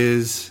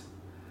is...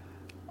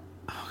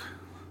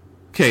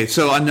 Okay,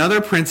 so another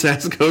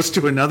princess goes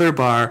to another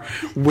bar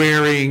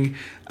wearing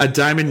a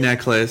diamond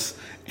necklace,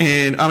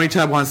 and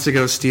Amitabh wants to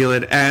go steal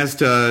it, as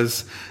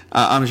does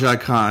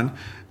Amjad Khan.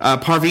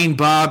 Parveen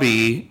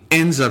Bobby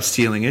ends up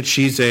stealing it.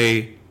 She's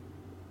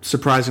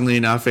surprisingly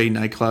enough, a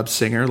nightclub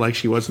singer, like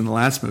she was in the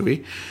last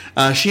movie.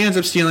 She ends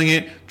up stealing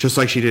it, just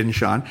like she did in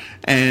Shaun.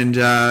 And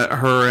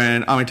her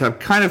and Amitabh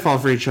kind of fall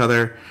for each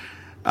other.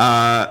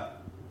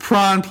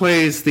 Pran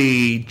plays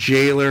the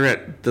jailer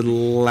at the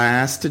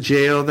last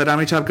jail that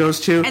Amitabh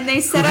goes to, and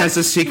who has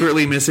a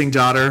secretly missing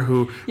daughter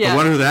who, I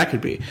wonder who that could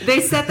be.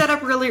 They set that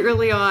up really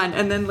early on,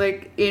 and then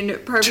like in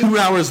Parveen... 2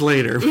 hours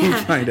later, we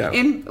find out.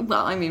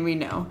 We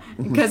know.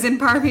 Because in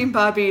Parveen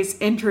Bobby's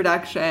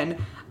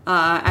introduction,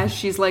 as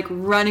she's like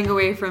running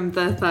away from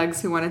the thugs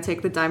who want to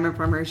take the diamond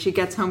from her, she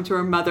gets home to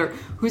her mother,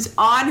 who's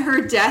on her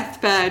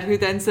deathbed, who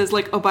then says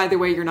like, oh, by the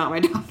way, you're not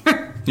my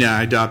daughter. Yeah,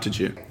 I adopted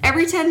you.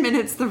 Every 10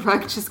 minutes, the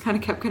rug just kind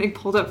of kept getting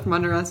pulled up from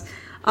under us.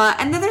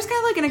 And then there's kind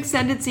of like an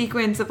extended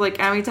sequence of like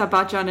Amitabh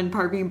Bachchan and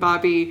Parveen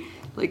Bobby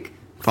like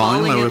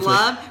falling in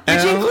love,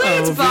 which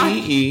includes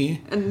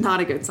not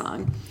a good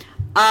song.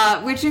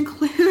 Which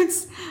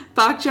includes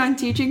Bachchan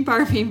teaching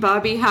Parveen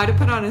Bobby how to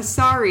put on a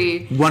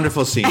sari.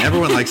 Wonderful scene.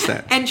 Everyone likes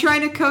that. And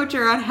trying to coach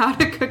her on how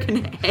to cook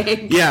an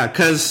egg. Yeah,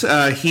 because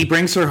he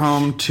brings her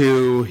home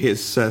to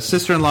his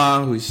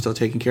sister-in-law, who he's still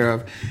taking care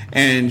of,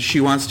 and she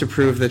wants to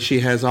prove that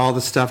she has all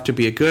the stuff to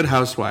be a good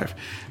housewife.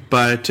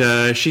 But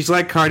she's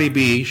like Cardi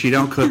B. She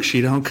don't cook, she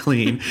don't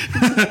clean.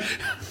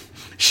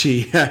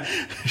 She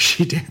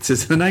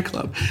dances in a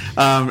nightclub.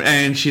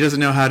 And she doesn't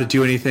know how to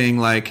do anything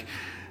like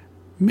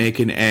make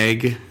an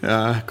egg,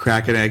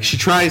 crack an egg. She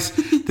tries,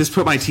 this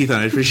put my teeth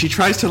on it, but she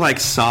tries to like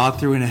saw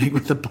through an egg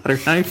with a butter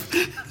knife.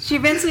 She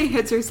eventually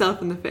hits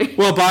herself in the face.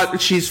 Well,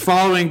 she's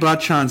following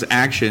Bachchan's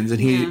actions, and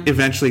he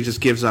eventually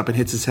just gives up and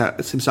hits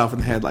himself in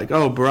the head like,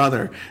 oh,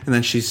 brother. And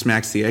then she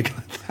smacks the egg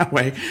that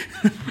way.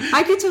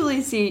 I could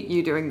totally see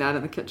you doing that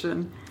in the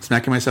kitchen.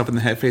 Smacking myself in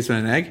the face with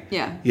an egg?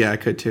 Yeah. Yeah, I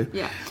could too.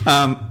 Yeah.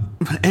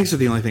 Eggs are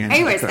the only thing I know.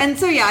 Anyways, and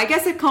so I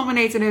guess it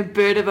culminates in a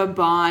bit of a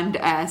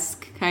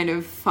Bond-esque kind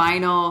of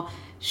final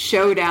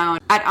showdown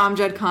at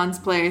Amjad Khan's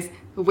place,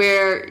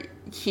 where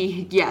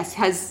he has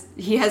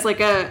like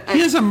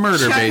a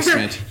murder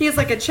basement. He has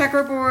like a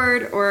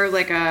checkerboard or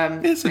like a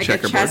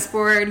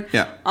chessboard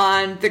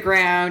on the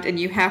ground, and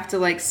you have to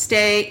like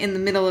stay in the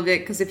middle of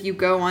it, because if you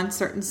go on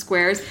certain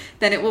squares,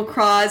 then it will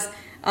cause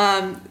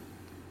kind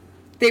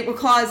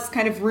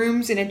of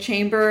rooms in a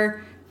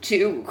chamber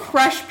to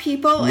crush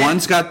people.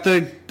 One's got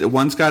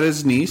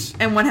his niece,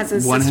 and one has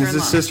his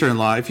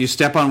sister-in-law. If you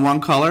step on one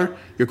color,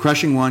 you're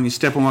crushing one. You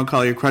step on one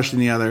color, you're crushing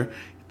the other.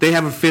 They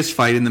have a fist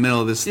fight in the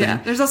middle of this thing. Yeah,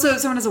 there's also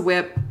someone has a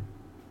whip.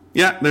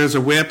 Yeah, there's a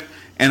whip,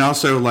 and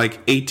also like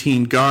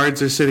 18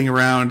 guards are sitting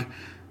around.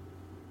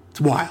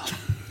 wild.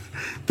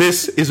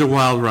 This is a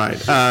wild ride.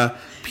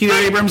 Peter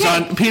Abrams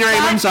on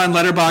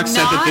Letterboxd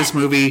said that this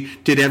movie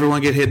did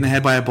everyone get hit in the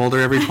head by a boulder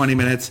every 20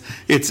 minutes.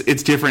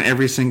 It's different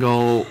every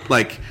single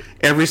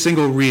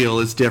reel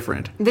is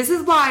different. This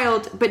is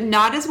wild, but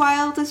not as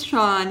wild as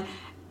Sean.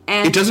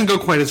 And it doesn't go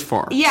quite as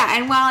far. Yeah,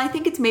 and while I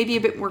think it's maybe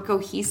a bit more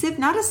cohesive,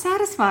 not as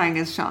satisfying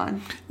as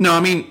Sean. No, I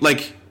mean,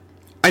 like,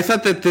 I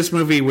thought that this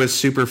movie was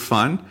super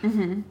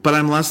fun, but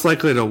I'm less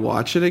likely to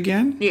watch it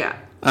again. Yeah.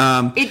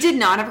 It did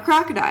not have a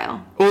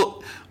crocodile.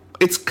 Well,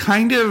 it's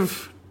kind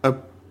of a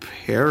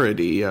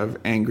parody of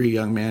Angry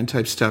Young Man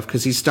type stuff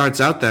because he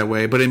starts out that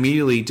way, but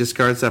immediately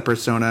discards that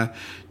persona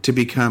to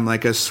become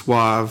like a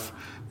suave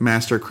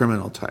master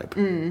criminal type.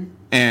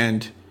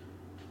 And,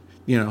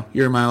 you know,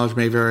 your mileage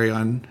may vary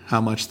on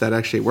how much that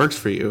actually works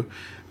for you.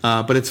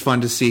 But it's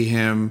fun to see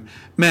him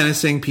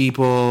menacing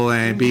people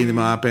and beating them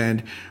up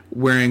and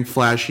wearing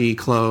flashy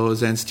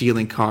clothes and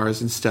stealing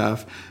cars and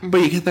stuff.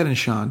 But you get that in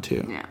Sean,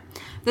 too. Yeah.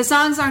 The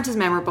songs aren't as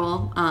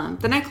memorable.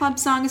 The nightclub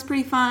song is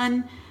pretty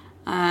fun.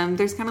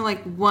 There's kind of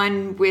like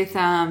one with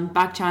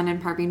Bak Chan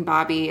and Parveen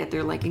Bobby at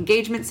their like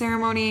engagement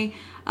ceremony,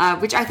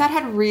 which I thought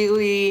had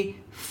really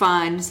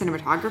fun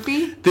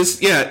cinematography.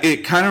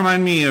 It kind of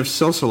reminded me of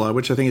Silsila,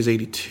 which I think is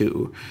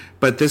 82.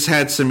 But this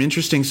had some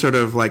interesting sort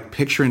of like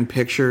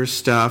picture-in-picture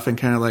stuff and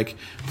kind of like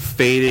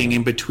fading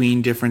in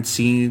between different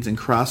scenes and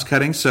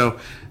cross-cutting. So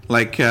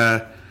like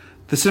the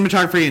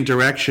cinematography and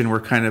direction were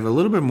kind of a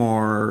little bit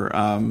more...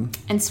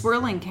 and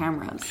swirling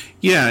cameras.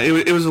 Yeah,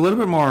 it was a little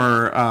bit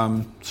more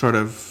sort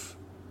of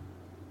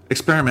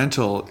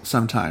experimental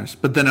sometimes.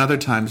 But then other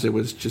times it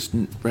was just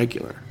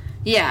regular.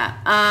 Yeah,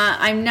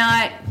 I'm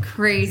not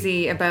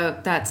crazy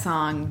about that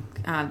song,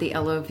 the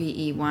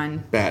LOVE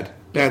one. Bad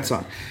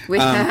song.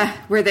 With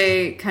where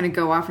they kind of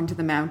go off into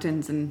the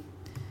mountains and.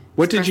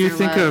 What did you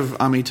think of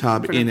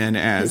Amitabh in and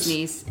as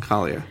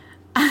Kalia?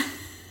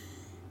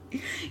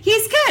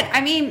 He's good.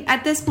 I mean,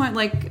 at this point,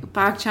 like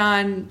Bak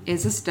Chan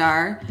is a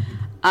star.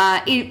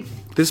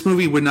 This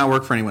movie would not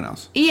work for anyone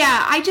else.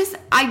 Yeah,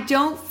 I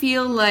don't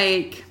feel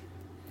like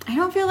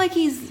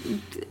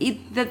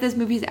that this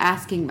movie's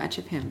asking much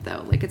of him,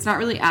 though. Like, it's not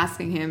really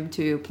asking him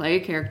to play a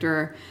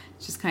character.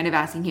 It's just kind of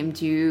asking him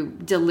to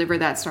deliver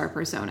that star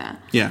persona.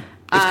 Yeah.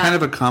 It's kind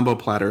of a combo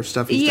platter of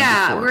stuff he's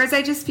done before. Whereas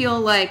I just feel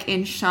like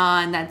in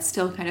Sean, that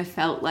still kind of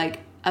felt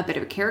like a bit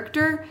of a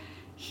character.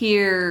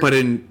 Here... But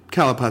in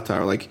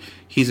Kalapatar, like,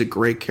 he's a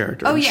great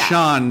character. Oh, yeah.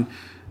 Sean,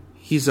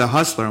 he's a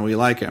hustler and we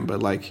like him,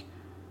 but, like,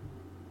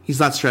 he's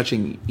not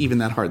stretching even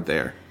that hard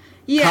there.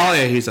 Yeah.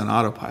 Kalia, he's on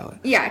autopilot.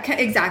 Yeah,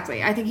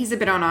 exactly. I think he's a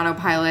bit on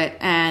autopilot,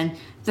 and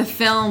the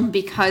film,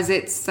 because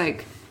it's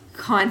like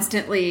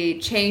constantly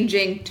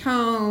changing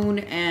tone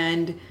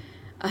and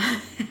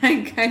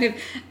kind of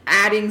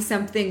adding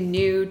something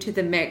new to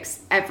the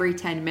mix every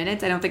 10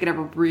 minutes, I don't think it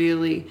ever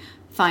really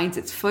finds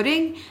its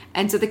footing.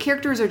 And so the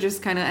characters are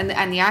just kind of,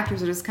 and the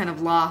actors are just kind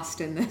of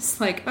lost in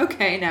this, like,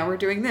 okay, now we're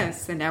doing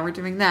this, and now we're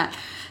doing that.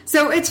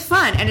 So it's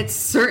fun, and it's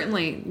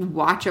certainly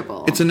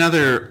watchable. It's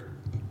another,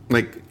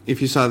 like, if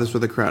you saw this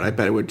with a crowd, I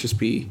bet it would just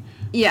be...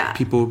 Yeah.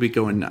 People would be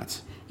going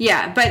nuts.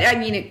 Yeah, but, I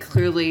mean, it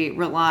clearly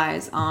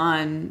relies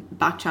on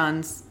Bak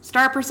Chan's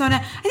star persona.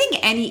 I think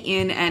any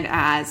in and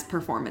as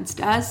performance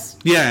does.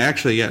 Yeah,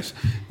 actually, yes.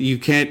 You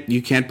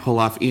can't pull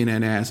off in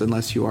and as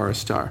unless you are a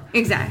star.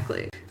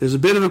 Exactly. There's a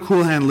bit of a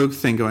Cool Hand Luke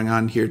thing going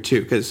on here,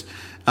 too, because...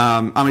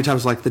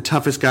 Amitabh's like the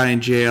toughest guy in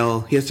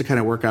jail. He has to kind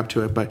of work up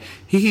to it, but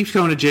he keeps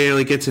going to jail.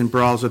 He gets in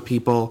brawls with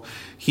people.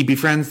 He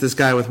befriends this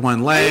guy with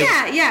one leg.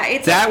 Yeah.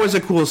 That was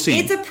a cool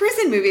scene. It's a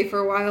prison movie for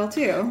a while,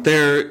 too.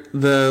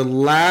 The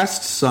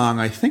last song,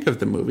 I think, of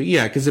the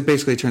movie, because it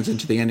basically turns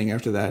into the ending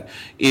after that,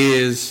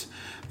 is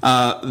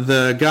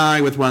the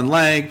guy with one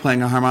leg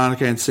playing a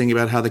harmonica and singing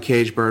about how the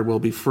cage bird will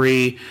be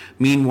free.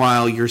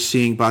 Meanwhile, you're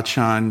seeing Bak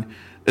Chan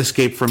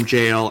escape from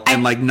jail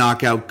and like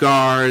knock out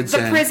guards. The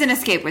prison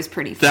escape was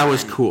pretty fun. That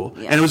was cool.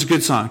 Yeah. And it was a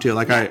good song too.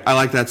 Like I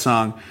like that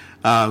song.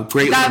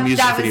 Great little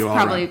music video all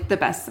around. That was probably the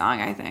best song,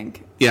 I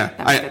think. Yeah.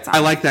 I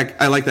like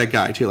that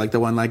guy too. Like the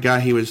one leg guy,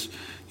 he was,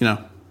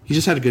 he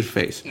just had a good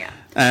face. Yeah.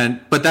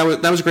 But that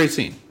was a great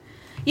scene.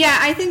 Yeah,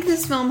 I think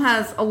this film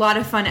has a lot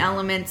of fun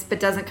elements, but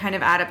doesn't kind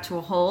of add up to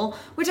a whole,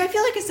 which I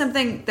feel like is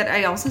something that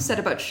I also said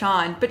about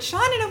Sean. But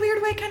Sean, in a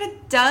weird way, kind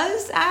of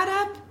does add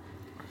up.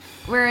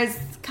 Whereas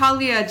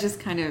Kalia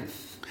just kind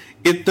of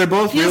they're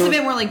both feels a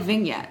bit more like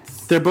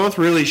vignettes. They're both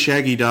really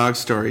Shaggy Dog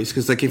stories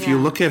because, like, if you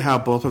look at how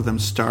both of them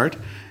start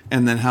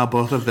and then how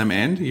both of them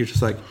end, you're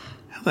just like,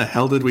 how the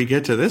hell did we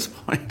get to this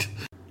point?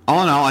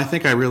 All in all, I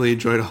think I really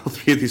enjoyed all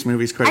three of these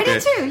movies quite a bit. I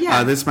did too.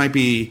 Yeah, this might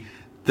be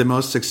the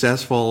most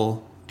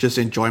successful, just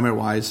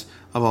enjoyment-wise,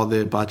 of all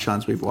the Bak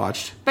Chans we've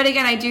watched. But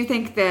again, I do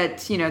think that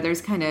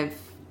there's kind of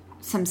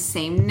some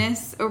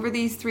sameness over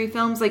these three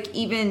films. Like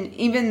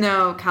even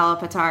though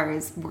Kalapatar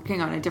is working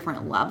on a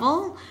different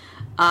level,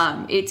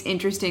 it's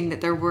interesting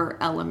that there were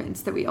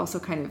elements that we also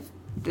kind of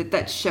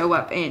that show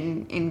up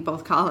in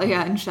both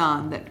Kalia and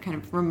Sean that kind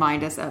of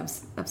remind us of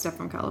stuff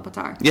from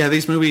Kalapatar. Yeah,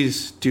 these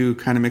movies do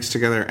kind of mix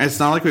together. And it's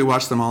not like we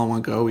watch them all in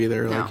one go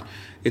either. No. Like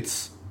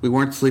it's We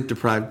weren't sleep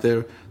deprived.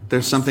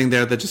 There's something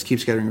there that just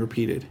keeps getting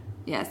repeated.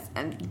 Yes,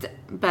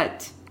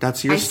 but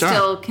that's your star. I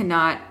still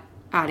cannot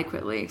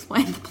adequately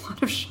explain the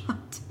plot of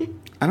Shanti.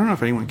 I don't know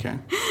if anyone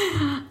can.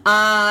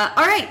 All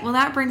right, well,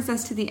 that brings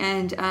us to the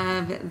end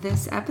of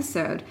this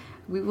episode.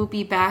 We will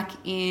be back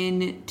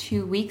in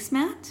 2 weeks,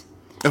 Matt.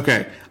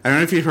 Okay, I don't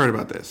know if you've heard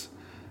about this.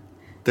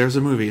 There's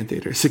a movie in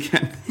theaters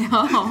again.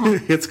 Oh.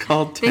 It's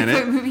called Tenet.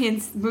 They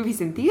put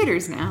movies in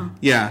theaters now.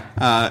 Yeah.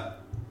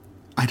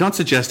 I don't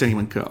suggest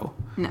anyone go.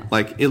 No.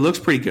 Like, it looks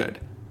pretty good,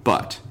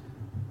 but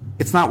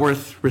it's not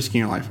worth risking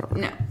your life over.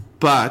 No.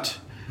 But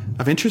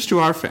of interest to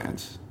our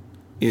fans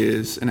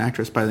is an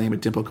actress by the name of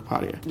Dimple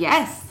Kapadia.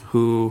 Yes.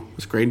 Who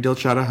was great in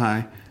Dilshada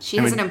High. She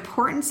has an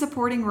important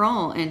supporting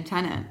role in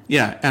Tenet.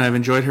 Yeah, and I've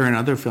enjoyed her in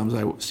other films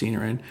I've seen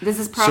her in. This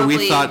is probably... So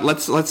we thought,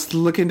 let's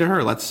look into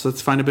her.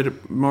 Let's find a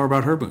bit more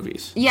about her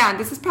movies. Yeah,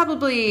 this is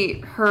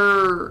probably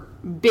her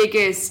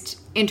biggest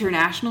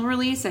international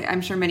release.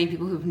 I'm sure many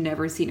people who've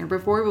never seen her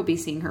before will be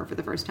seeing her for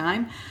the first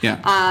time. Yeah.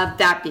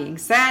 That being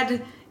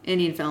said,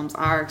 Indian films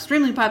are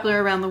extremely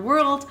popular around the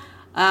world.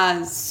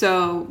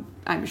 So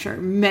I'm sure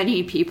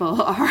many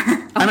people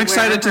are. I'm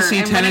excited to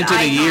see Tenet in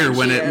a year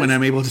when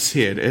I'm able to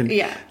see it, and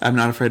yeah. I'm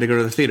not afraid to go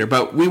to the theater.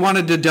 But we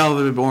wanted to delve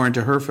a bit more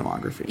into her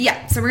filmography.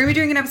 Yeah, so we're going to be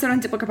doing an episode on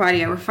Dimple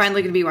Kapadia. We're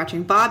finally going to be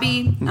watching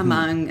Bobby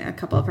among a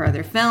couple of her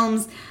other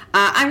films.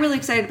 I'm really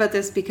excited about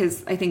this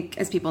because I think,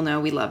 as people know,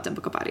 we love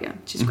Dimple Kapadia.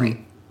 She's great.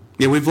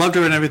 Yeah, we've loved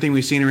her in everything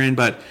we've seen her in,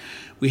 but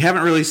we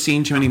haven't really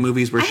seen too many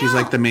movies where she's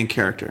like the main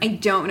character. I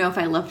don't know if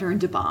I loved her in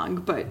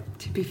Dabong, but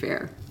to be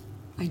fair,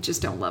 I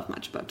just don't love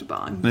much about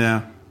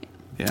Dabong.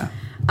 Yeah.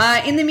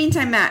 In the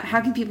meantime, Matt, how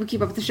can people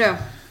keep up with the show?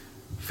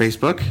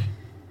 Facebook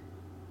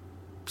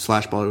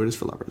 /Bollywood is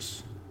for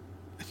lovers,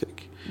 I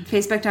think.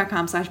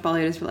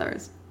 Facebook.com/Bollywood is for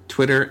lovers.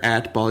 Twitter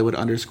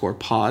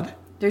 @Bollywood_pod.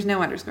 There's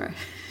no underscore.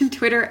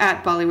 Twitter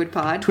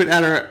 @BollywoodPod.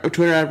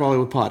 Twitter at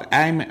BollywoodPod.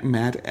 I'm at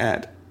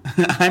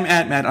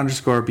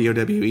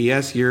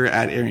Matt_BOWES. You're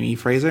at Aaron E.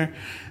 Fraser.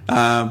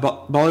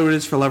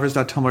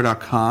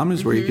 Bollywoodisforlovers.tumblr.com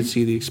is where you can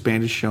see the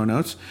expanded show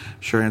notes.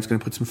 I'm sure Aaron's going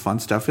to put some fun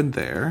stuff in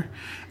there.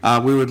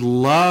 We would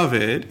love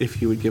it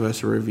if you would give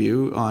us a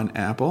review on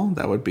Apple.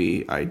 That would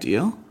be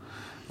ideal.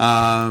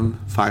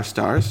 5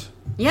 stars.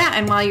 Yeah,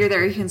 and while you're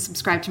there, you can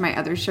subscribe to my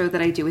other show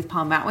that I do with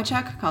Paul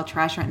Matwichuk called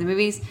Trash Aren't the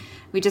Movies.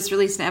 We just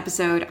released an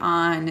episode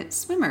on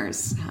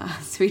swimmers.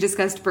 So we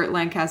discussed Burt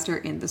Lancaster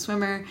in The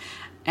Swimmer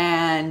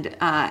and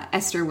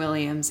Esther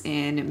Williams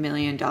in $1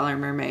 Million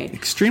Mermaid.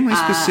 Extremely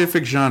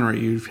specific genre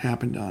you've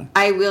happened on.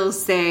 I will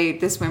say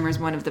The Swimmer is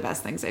one of the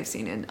best things I've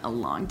seen in a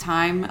long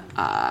time.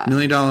 $1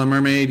 Million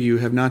Mermaid you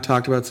have not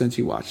talked about since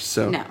you watched.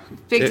 So no,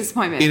 big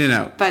disappointment. In and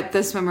out. But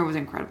The Swimmer was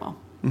incredible.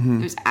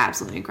 It was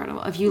absolutely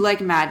incredible. If you like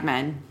Mad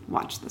Men,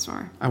 watch The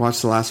Swimmer. I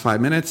watched the last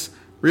 5 minutes.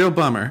 Real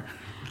bummer.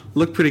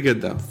 Looked pretty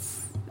good though.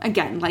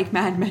 Again, like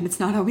Mad Men, it's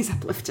not always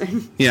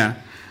uplifting. Yeah.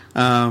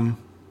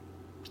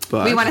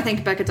 But we want to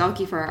thank Becca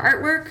Dalkey for our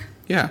artwork.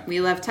 Yeah. We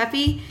love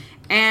Tuffy.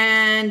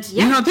 And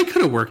yeah. You know, they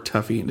could have worked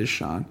Tuffy into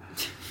Sean.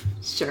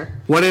 Sure.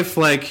 What if,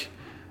 like,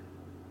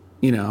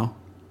 you know,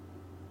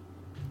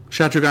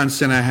 Shatrughan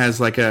Sinha has,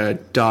 like, a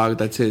dog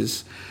that's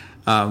his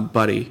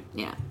buddy.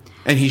 Yeah.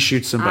 And he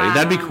shoots somebody.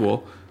 That'd be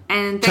cool.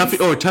 And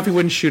Tuffy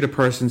wouldn't shoot a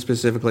person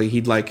specifically.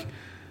 He'd, like,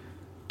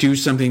 do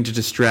something to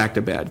distract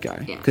a bad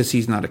guy. Because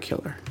he's not a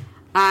killer.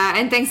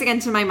 And thanks again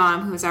to my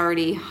mom, who's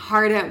already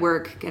hard at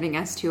work getting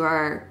us to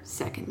our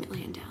 2nd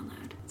million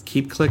download.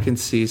 Keep clicking,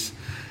 Cease.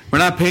 We're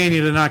not paying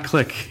you to not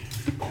click.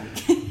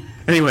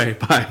 Anyway,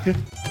 bye.